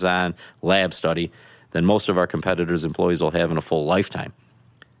 hands-on, lab study, than most of our competitors' employees will have in a full lifetime.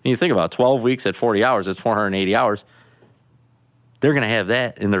 And you think about 12 weeks at 40 hours, that's 480 hours. They're going to have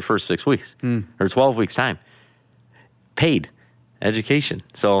that in their first 6 weeks or 12 weeks' time. Paid education.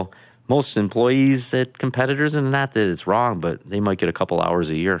 So most employees at competitors, and not that it's wrong, but they might get a couple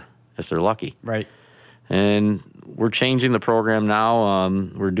hours a year if they're lucky. Right. And we're changing the program now.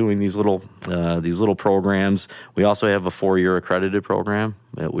 We're doing these little programs. We also have a 4-year accredited program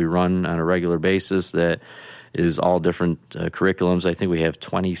that we run on a regular basis that is all different curriculums. I think we have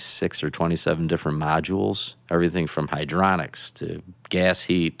 26 or 27 different modules, everything from hydronics to gas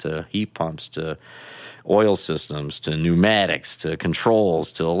heat to heat pumps to oil systems to pneumatics to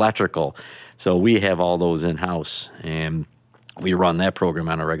controls to electrical. So we have all those in-house, and we run that program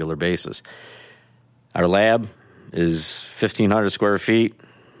on a regular basis. Our lab is 1,500 square feet.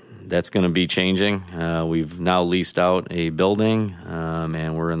 That's going to be changing. We've now leased out a building,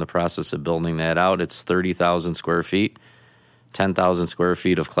 and we're in the process of building that out. It's 30,000 square feet, 10,000 square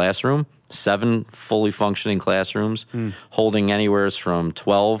feet of classroom, 7 fully functioning classrooms, holding anywhere from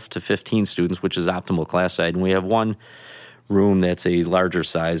 12 to 15 students, which is optimal class size. And we have one room that's a larger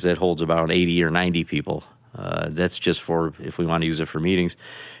size that holds about 80 or 90 people. That's just for if we want to use it for meetings.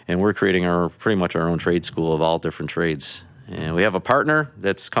 And we're creating pretty much our own trade school of all different trades. And we have a partner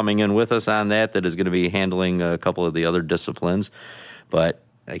that's coming in with us on that is going to be handling a couple of the other disciplines. But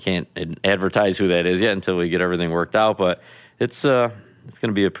I can't advertise who that is yet until we get everything worked out. But it's going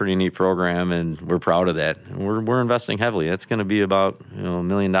to be a pretty neat program, and we're proud of that. And we're investing heavily. It's going to be about $1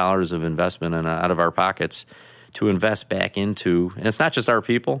 million of investment out of our pockets to invest back into. And it's not just our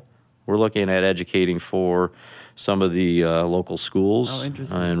people. We're looking at educating for some of the local schools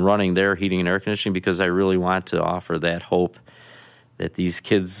and running their heating and air conditioning, because I really want to offer that hope that these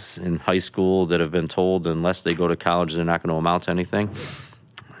kids in high school that have been told unless they go to college they're not going to amount to anything.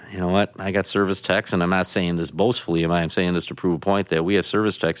 You know what? I got service techs, and I'm not saying this boastfully. I'm saying this to prove a point that we have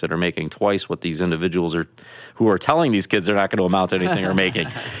service techs that are making twice what these individuals who are telling these kids they're not going to amount to anything are making.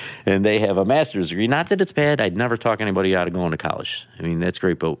 And they have a master's degree. Not that it's bad. I'd never talk anybody out of going to college. I mean, that's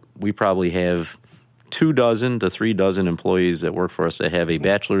great, but we probably have 24 to 36 employees that work for us that have a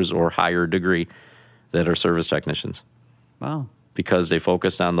bachelor's or higher degree that are service technicians. Wow. because they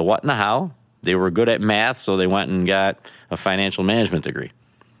focused on the what and the how. They were good at math, so they went and got a financial management degree.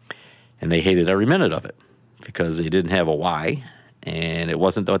 And they hated every minute of it because they didn't have a why, and it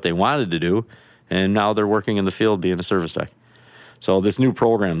wasn't what they wanted to do. And now they're working in the field being a service tech. So this new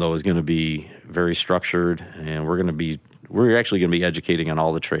program, though, is going to be very structured, and we're actually going to be educating on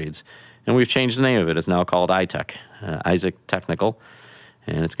all the trades. And we've changed the name of it. It's now called ITEC, Isaac Technical,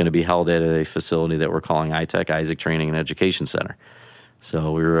 and it's going to be held at a facility that we're calling ITEC, Isaac Training and Education Center.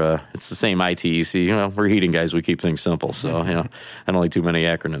 So it's the same ITEC. We're heating guys. We keep things simple. So I don't like too many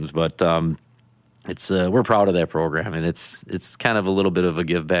acronyms, but we're proud of that program, and it's kind of a little bit of a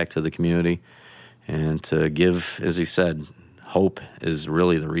give back to the community, and to give, as he said, hope is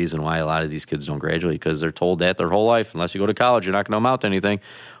really the reason why a lot of these kids don't graduate, because they're told that their whole life, unless you go to college, you're not going to amount to anything.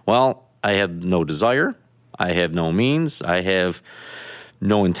 Well, I have no desire. I have no means. I have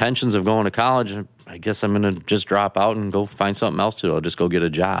no intentions of going to college. I guess I'm going to just drop out and go find something else to do. I'll just go get a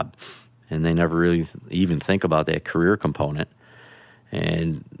job. And they never really even think about that career component.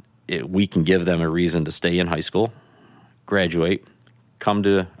 And we can give them a reason to stay in high school, graduate, come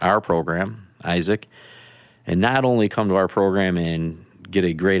to our program, Isaac, and not only come to our program and get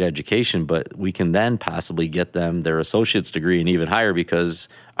a great education, but we can then possibly get them their associate's degree and even higher, because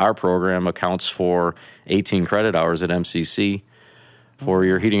our program accounts for 18 credit hours at MCC for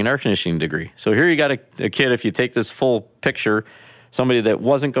your heating and air conditioning degree. So here you got a kid, if you take this full picture, somebody that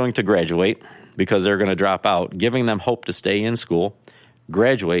wasn't going to graduate because they're going to drop out, giving them hope to stay in school,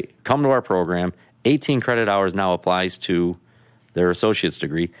 graduate, come to our program. 18 credit hours now applies to their associate's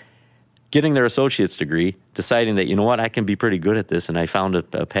degree. Getting their associate's degree, deciding that, you know what, I can be pretty good at this, and I found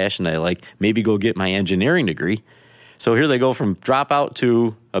a passion I like, maybe go get my engineering degree. So here they go from dropout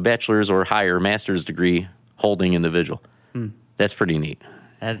to a bachelor's or higher master's degree holding individual. That's pretty neat.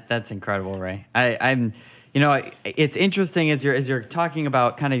 That's incredible, Ray. I'm it's interesting as you're talking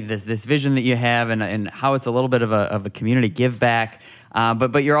about kind of this vision that you have, and how it's a little bit of a community give back,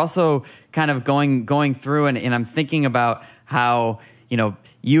 but you're also kind of going through, and I'm thinking about how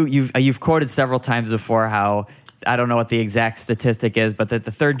you've quoted several times before how, I don't know what the exact statistic is, but that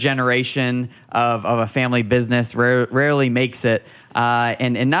the third generation of a family business rarely makes it.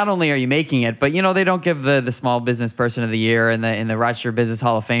 And not only are you making it, but they don't give the small business person of the year in the Rochester Business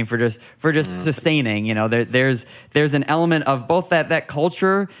Hall of Fame for just sustaining. There's an element of both that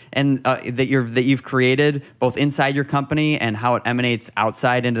culture and that you've created both inside your company and how it emanates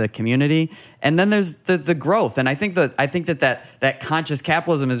outside into the community. And then there's the growth. And I think that conscious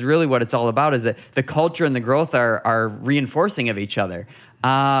capitalism is really what it's all about, is that the culture and the growth are reinforcing of each other.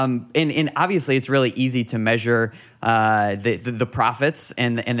 And obviously it's really easy to measure the profits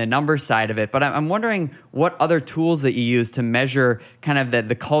and the numbers side of it. But I'm wondering what other tools that you use to measure kind of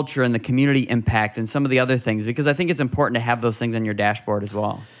the culture and the community impact and some of the other things, because I think it's important to have those things on your dashboard as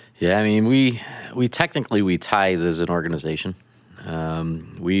well. Yeah, I mean, we technically tithe as an organization.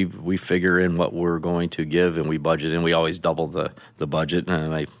 We figure in what we're going to give, and we budget, and we always double the budget.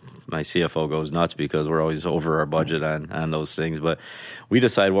 My CFO goes nuts because we're always over our budget on those things. But we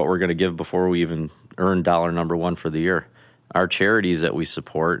decide what we're going to give before we even earn dollar number one for the year. Our charities that we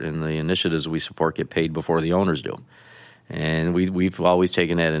support and the initiatives we support get paid before the owners do. And we've always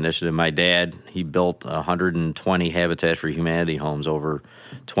taken that initiative. My dad, he built 120 Habitat for Humanity homes over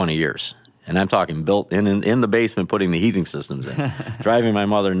 20 years. And I'm talking built in the basement, putting the heating systems in, driving my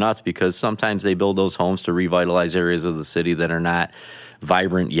mother nuts, because sometimes they build those homes to revitalize areas of the city that are not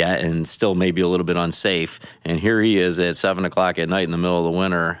vibrant yet and still maybe a little bit unsafe. And here he is at 7 o'clock at night in the middle of the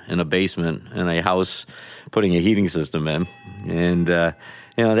winter in a basement in a house putting a heating system in. And,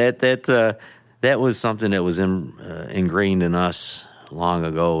 that was something that was ingrained in us long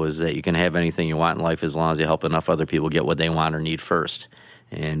ago, is that you can have anything you want in life as long as you help enough other people get what they want or need first.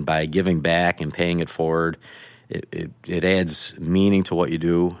 And by giving back and paying it forward, it adds meaning to what you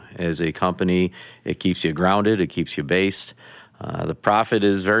do as a company. It keeps you grounded. It keeps you based. The profit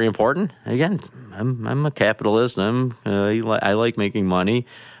is very important. Again, I'm a capitalist. I like making money.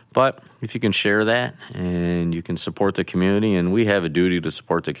 But if you can share that and you can support the community, and we have a duty to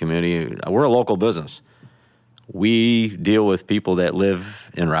support the community. We're a local business. We deal with people that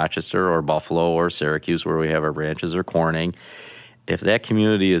live in Rochester or Buffalo or Syracuse, where we have our branches, or Corning. If that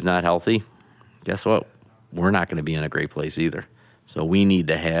community is not healthy, guess what? We're not going to be in a great place either. So we need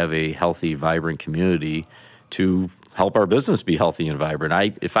to have a healthy, vibrant community to help our business be healthy and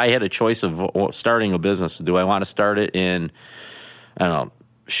vibrant. If I had a choice of starting a business, do I want to start it in,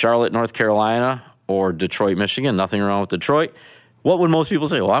 Charlotte, North Carolina, or Detroit, Michigan? Nothing wrong with Detroit. What would most people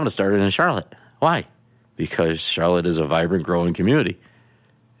say? Well, I'm going to start it in Charlotte. Why? Because Charlotte is a vibrant, growing community.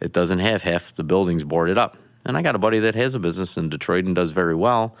 It doesn't have half the buildings boarded up. And I got a buddy that has a business in Detroit and does very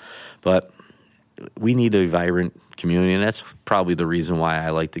well, but we need a vibrant community, and that's probably the reason why I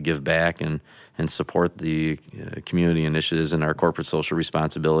like to give back and support the community initiatives and our corporate social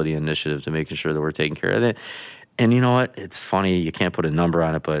responsibility initiative to making sure that we're taking care of it. And you know what? It's funny, you can't put a number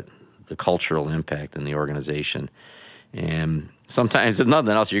on it, but the cultural impact in the organization. And sometimes, if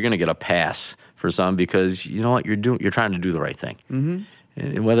nothing else, you're going to get a pass for some because you know what? You're trying to do the right thing. Mm-hmm.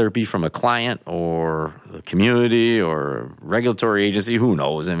 And whether it be from a client or a community or a regulatory agency, who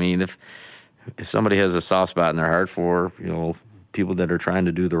knows? I mean, if somebody has a soft spot in their heart for, people that are trying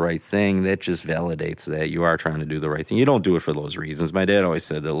to do the right thing, that just validates that you are trying to do the right thing. You don't do it for those reasons. My dad always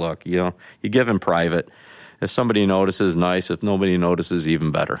said that, look, you give in private. If somebody notices, nice. If nobody notices,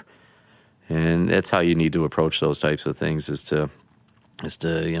 even better. And that's how you need to approach those types of things is to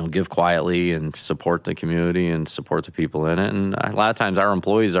give quietly and support the community and support the people in it. And a lot of times our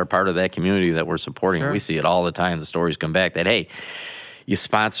employees are part of that community that we're supporting. Sure. We see it all the time. The stories come back that, hey, you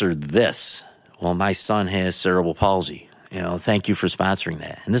sponsored this. Well, my son has cerebral palsy. Thank you for sponsoring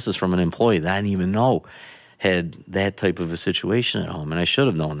that. And this is from an employee that I didn't even know had that type of a situation at home. And I should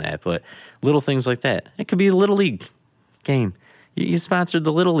have known that. But little things like that. It could be a Little League game. You sponsored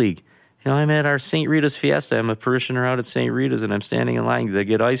the Little League. I'm at our St. Rita's Fiesta. I'm a parishioner out at St. Rita's, and I'm standing in line to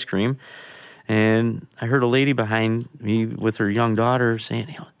get ice cream. And I heard a lady behind me with her young daughter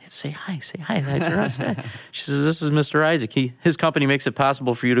saying, say hi to us. She says, this is Mr. Isaac. His company makes it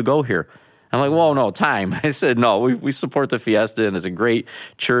possible for you to go here. I'm like, whoa, no, time. I said, no, we support the Fiesta, and it's a great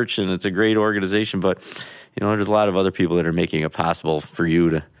church, and it's a great organization. But, there's a lot of other people that are making it possible for you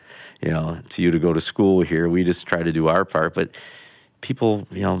to, to go to school here. We just try to do our part. But people,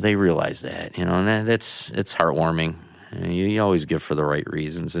 they realize that, and it's heartwarming. You always give for the right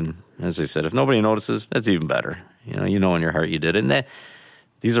reasons. And as I said, if nobody notices, that's even better. In your heart you did it. And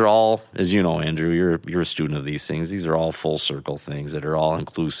these are all, as you know, Andrew, you're a student of these things. These are all full circle things that are all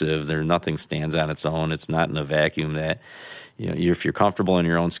inclusive. Nothing stands on its own. It's not in a vacuum that, if you're comfortable in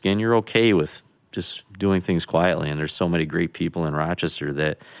your own skin, you're okay with just doing things quietly. And there's so many great people in Rochester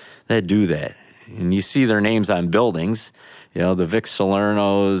that do that. And you see their names on buildings, the Vic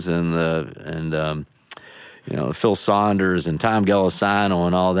Salernos and Phil Saunders and Tom Golisano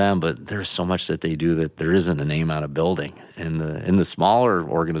and all them, but there's so much that they do that there isn't a name on a building. And the smaller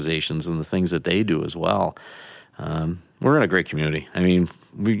organizations and the things that they do as well. We're in a great community. I mean,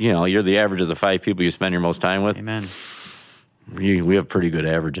 you're the average of the 5 people you spend your most time with. Amen. We have a pretty good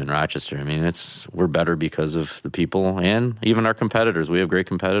average in Rochester. I mean, we're better because of the people and even our competitors. We have great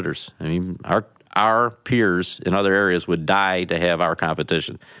competitors. I mean, our peers in other areas would die to have our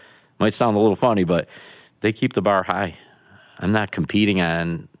competition. Might sound a little funny, but they keep the bar high. I'm not competing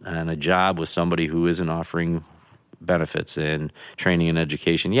on a job with somebody who isn't offering benefits and training and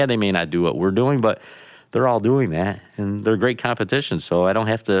education. Yeah, they may not do what we're doing, but they're all doing that, and they're great competition, so I don't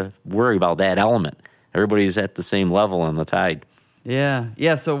have to worry about that element. Everybody's at the same level on the tide.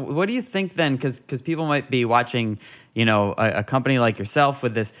 Yeah. So what do you think then? Because people might be watching, a company like yourself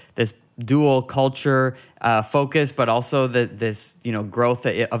with this dual culture focus, but also this growth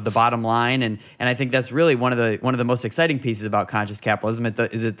of the bottom line, and I think that's really one of the most exciting pieces about conscious capitalism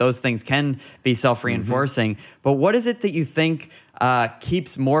is that those things can be self-reinforcing. Mm-hmm. But what is it that you think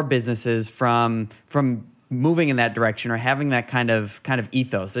keeps more businesses from moving in that direction or having that kind of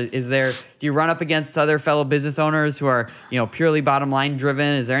ethos? Do you run up against other fellow business owners who are purely bottom line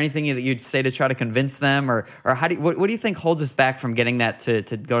driven? Is there anything that you'd say to try to convince them, or what do you think holds us back from getting that to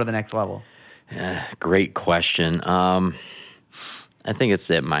go to the next level? Great question. I think it's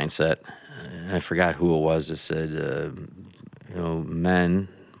that mindset. I forgot who it was that said, men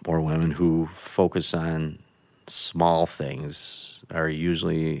or women who focus on small things are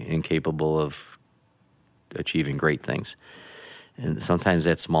usually incapable of achieving great things. And sometimes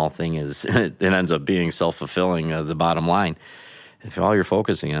that small thing it ends up being self-fulfilling, the bottom line. If all you're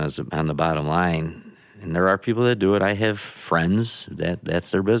focusing on is on the bottom line, and there are people that do it. I have friends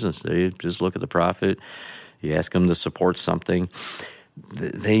that's their business. They just look at the profit. You ask them to support something.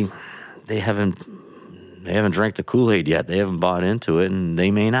 They haven't drank the Kool-Aid yet. They haven't bought into it, and they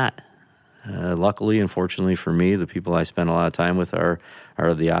may not. Luckily, unfortunately for me, the people I spend a lot of time with are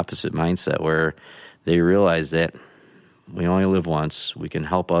the opposite mindset, where they realize that we only live once. We can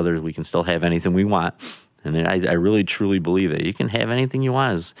help others. We can still have anything we want. And I really, truly believe that you can have anything you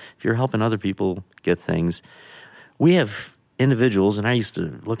want if you're helping other people get things. We have individuals, and I used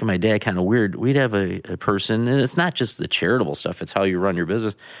to look at my dad kind of weird. We'd have a person, and it's not just the charitable stuff. It's how you run your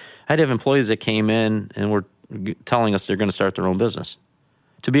business. I'd have employees that came in and were telling us they're going to start their own business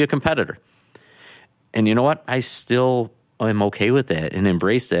to be a competitor. And you know what? I still am okay with that and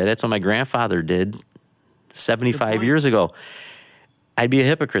embrace that. That's what my grandfather did 75 years ago, I'd be a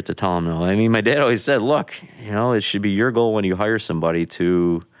hypocrite to tell them no. I mean, my dad always said, look, it should be your goal when you hire somebody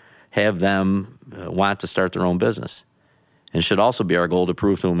to have them want to start their own business. And it should also be our goal to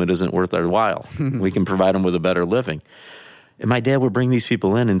prove to them it isn't worth their while. We can provide them with a better living. And my dad would bring these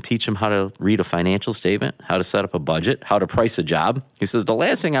people in and teach them how to read a financial statement, how to set up a budget, how to price a job. He says, the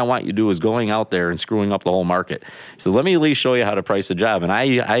last thing I want you to do is going out there and screwing up the whole market. He says, let me at least show you how to price a job. And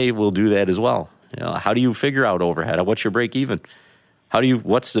I will do that as well. How do you figure out overhead? What's your break even?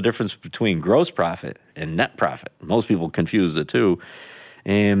 What's the difference between gross profit and net profit? Most people confuse the two.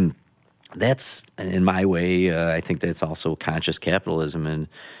 And that's, in my way, I think that's also conscious capitalism and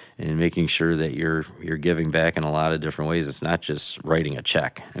making sure that you're giving back in a lot of different ways. It's not just writing a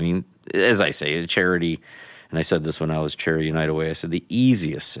check. I mean, as I say, charity, and I said this when I was Charity United Way, I said the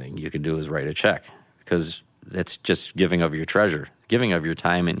easiest thing you could do is write a check because that's just giving of your treasure, giving of your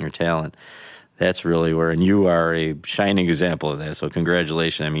time and your talent. That's really where, and you are a shining example of that, so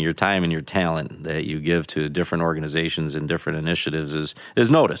congratulations. I mean, your time and your talent that you give to different organizations and different initiatives is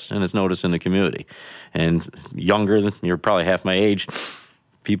noticed, and it's noticed in the community. And younger, you're probably half my age,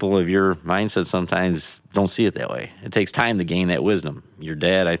 people of your mindset sometimes don't see it that way. It takes time to gain that wisdom. Your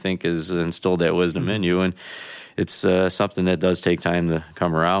dad, I think, has instilled that wisdom in you, and it's something that does take time to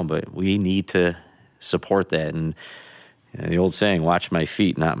come around, but we need to support that. And the old saying, watch my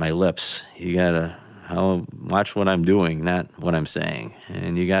feet, not my lips. You got to watch what I'm doing, not what I'm saying.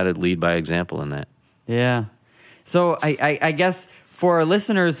 And you got to lead by example in that. Yeah. So I guess for our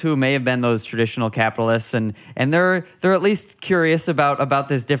listeners who may have been those traditional capitalists and they're at least curious about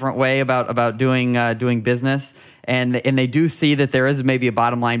this different way about doing business, and they do see that there is maybe a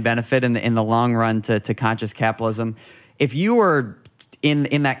bottom line benefit in the long run to conscious capitalism. If you were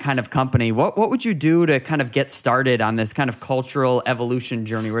in that kind of company, what would you do to kind of get started on this kind of cultural evolution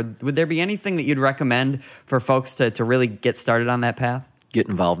journey? Would there be anything that you'd recommend for folks to really get started on that path? Get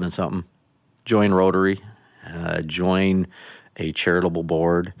involved in something. Join Rotary. Join a charitable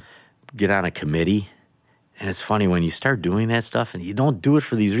board. Get on a committee. And it's funny when you start doing that stuff, and you don't do it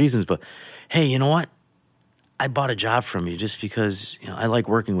for these reasons, but hey, you know what? I bought a job from you just because I like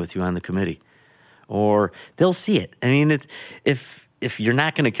working with you on the committee. Or they'll see it. I mean, if you're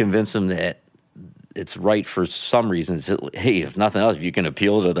not going to convince them that it's right for some reasons, hey, if nothing else, if you can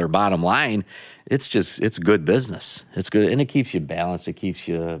appeal to their bottom line, it's good business. It's good, and it keeps you balanced. It keeps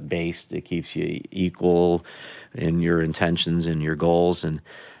you based. It keeps you equal in your intentions and your goals. And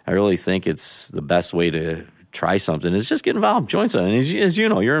I really think it's the best way to try something is just get involved, join something. As you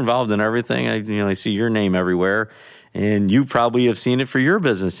know, you're involved in everything. I see your name everywhere, and you probably have seen it for your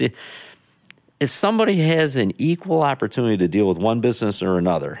business. If somebody has an equal opportunity to deal with one business or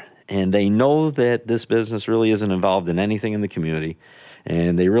another, and they know that this business really isn't involved in anything in the community,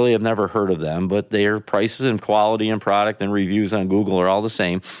 and they really have never heard of them, but their prices and quality and product and reviews on Google are all the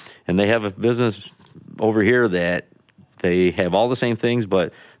same, and they have a business over here that they have all the same things,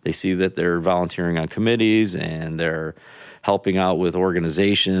 but they see that they're volunteering on committees and they're helping out with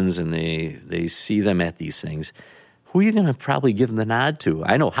organizations, and they see them at these things. Who are you going to probably give the nod to?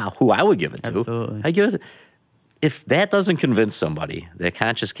 I know who I would give it to. Absolutely. I give it. If that doesn't convince somebody that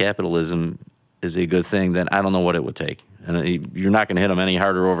conscious capitalism is a good thing, then I don't know what it would take. And you're not going to hit them any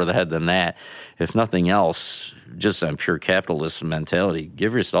harder over the head than that. If nothing else, just on pure capitalist mentality,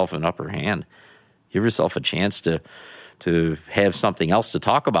 give yourself an upper hand. Give yourself a chance to have something else to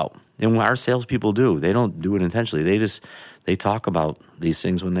talk about. And what our salespeople do, they don't do it intentionally. They talk about these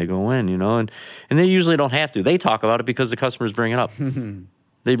things when they go in, and they usually don't have to. They talk about it because the customers bring it up.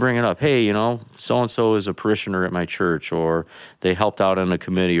 They bring it up. Hey, so-and-so is a parishioner at my church, or they helped out on a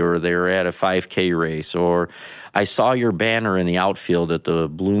committee, or they were at a 5K race, or I saw your banner in the outfield at the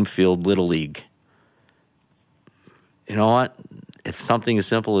Bloomfield Little League. You know what? If something as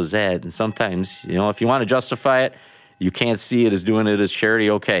simple as that, and sometimes, if you want to justify it, you can't see it as doing it as charity,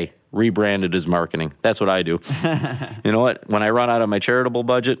 okay. Rebrand it as marketing. That's what I do. You know what? When I run out of my charitable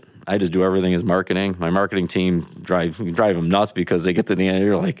budget, I just do everything as marketing. My marketing team drive them nuts because they get to the end,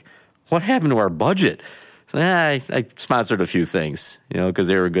 you're like, what happened to our budget? So, I sponsored a few things, because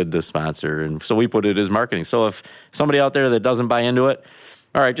they were good to sponsor. And so we put it as marketing. So if somebody out there that doesn't buy into it,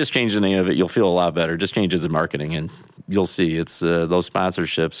 all right, just change the name of it. You'll feel a lot better. Just change it as marketing, and you'll see it's those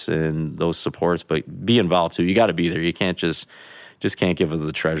sponsorships and those supports. But be involved, too. You got to be there. You can't just can't give it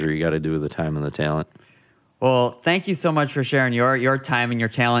the treasure. You got to do the time and the talent. Well, thank you so much for sharing your time and your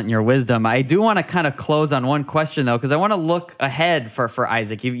talent and your wisdom. I do want to kind of close on one question, though, because I want to look ahead for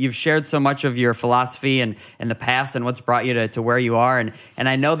Isaac. You've shared so much of your philosophy and in the past and what's brought you to where you are. And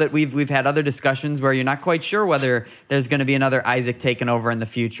I know that we've had other discussions where you're not quite sure whether there's going to be another Isaac taken over in the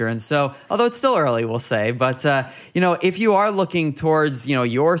future. And so, although it's still early, we'll say, but if you are looking towards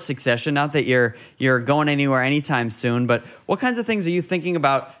your succession, not that you're going anywhere anytime soon, but what kinds of things are you thinking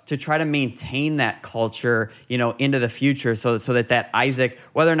about to try to maintain that culture into the future, so that Isaac,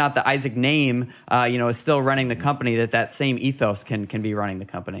 whether or not the Isaac name, is still running the company, that same ethos can be running the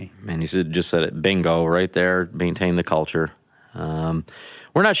company? Man, you just said it, bingo, right there. Maintain the culture.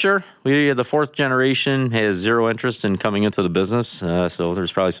 We're not sure. The fourth generation has zero interest in coming into the business, so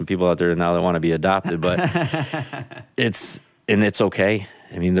there's probably some people out there now that want to be adopted, but it's okay.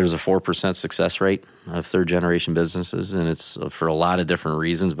 I mean, there's a 4% success rate of third-generation businesses, and it's for a lot of different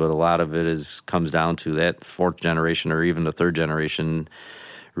reasons, but a lot of it comes down to that fourth generation or even the third generation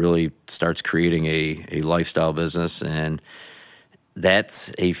really starts creating a lifestyle business, and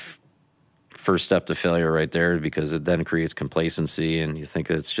that's a first step to failure right there, because it then creates complacency, and you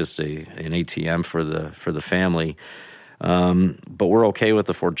think it's just an ATM for the family. But we're okay with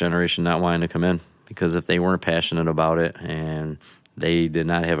the fourth generation not wanting to come in, because if they weren't passionate about it and they did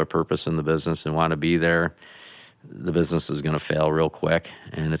not have a purpose in the business and want to be there, the business is going to fail real quick,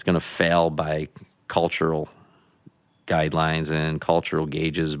 and it's going to fail by cultural guidelines and cultural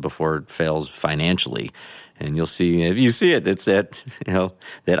gauges before it fails financially. And you'll see, if you see it, it's that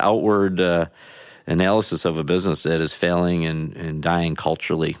outward analysis of a business that is failing and dying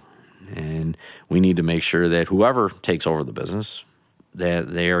culturally. And we need to make sure that whoever takes over the business,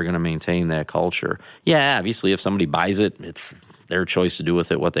 that they are going to maintain that culture. Yeah, obviously, if somebody buys it, it's their choice to do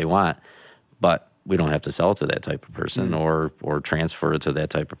with it what they want, but we don't have to sell it to that type of person or transfer it to that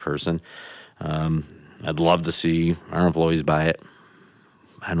type of person. I'd love to see our employees buy it.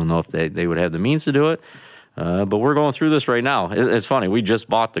 I don't know if they would have the means to do it, but we're going through this right now. It's funny. We just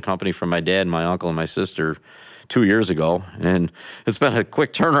bought the company from my dad, my uncle, and my sister 2 years ago, and it's been a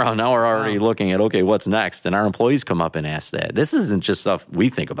quick turnaround. Now we're already looking at, okay, what's next? And our employees come up and ask that. This isn't just stuff we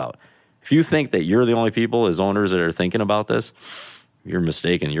think about. If you think that you're the only people as owners that are thinking about this, you're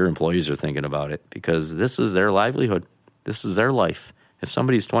mistaken. Your employees are thinking about it, because this is their livelihood. This is their life. If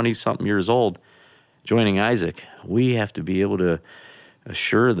somebody's 20-something years old joining Isaac, we have to be able to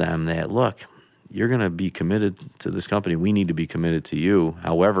assure them that, look, you're going to be committed to this company. We need to be committed to you,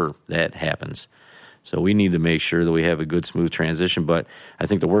 however that happens. So we need to make sure that we have a good, smooth transition. But I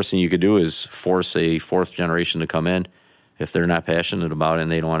think the worst thing you could do is force a fourth generation to come in if they're not passionate about it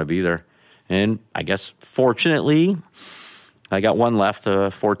and they don't want to be there. And I guess, fortunately, I got one left,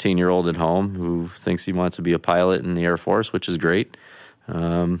 a 14-year-old at home who thinks he wants to be a pilot in the Air Force, which is great.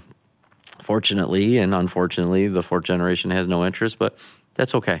 Fortunately and unfortunately, the fourth generation has no interest, but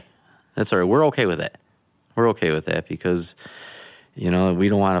that's okay. That's all right. We're okay with that. We're okay with that because, we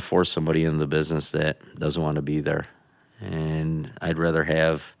don't want to force somebody into the business that doesn't want to be there. And I'd rather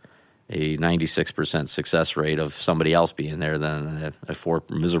have a 96% success rate of somebody else being there than a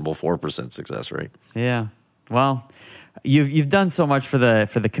miserable 4% success rate. Yeah. Well, you've done so much for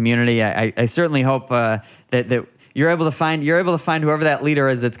the community. I certainly hope that you're able to find whoever that leader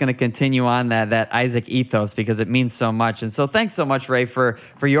is that's going to continue on that Isaac ethos, because it means so much. And so thanks so much, Ray, for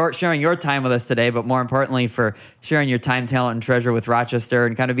sharing your time with us today, but more importantly for sharing your time, talent, and treasure with Rochester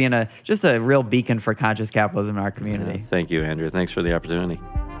and kind of being just a real beacon for conscious capitalism in our community. Yeah, thank you, Andrew. Thanks for the opportunity.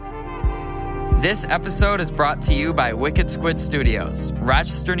 This episode is brought to you by Wicked Squid Studios,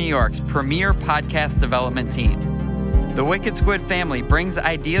 Rochester, New York's premier podcast development team. The Wicked Squid family brings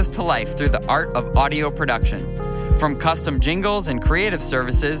ideas to life through the art of audio production. From custom jingles and creative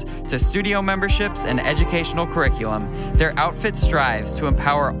services to studio memberships and educational curriculum, their outfit strives to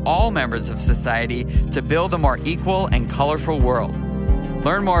empower all members of society to build a more equal and colorful world.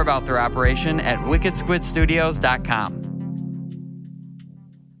 Learn more about their operation at wickedsquidstudios.com.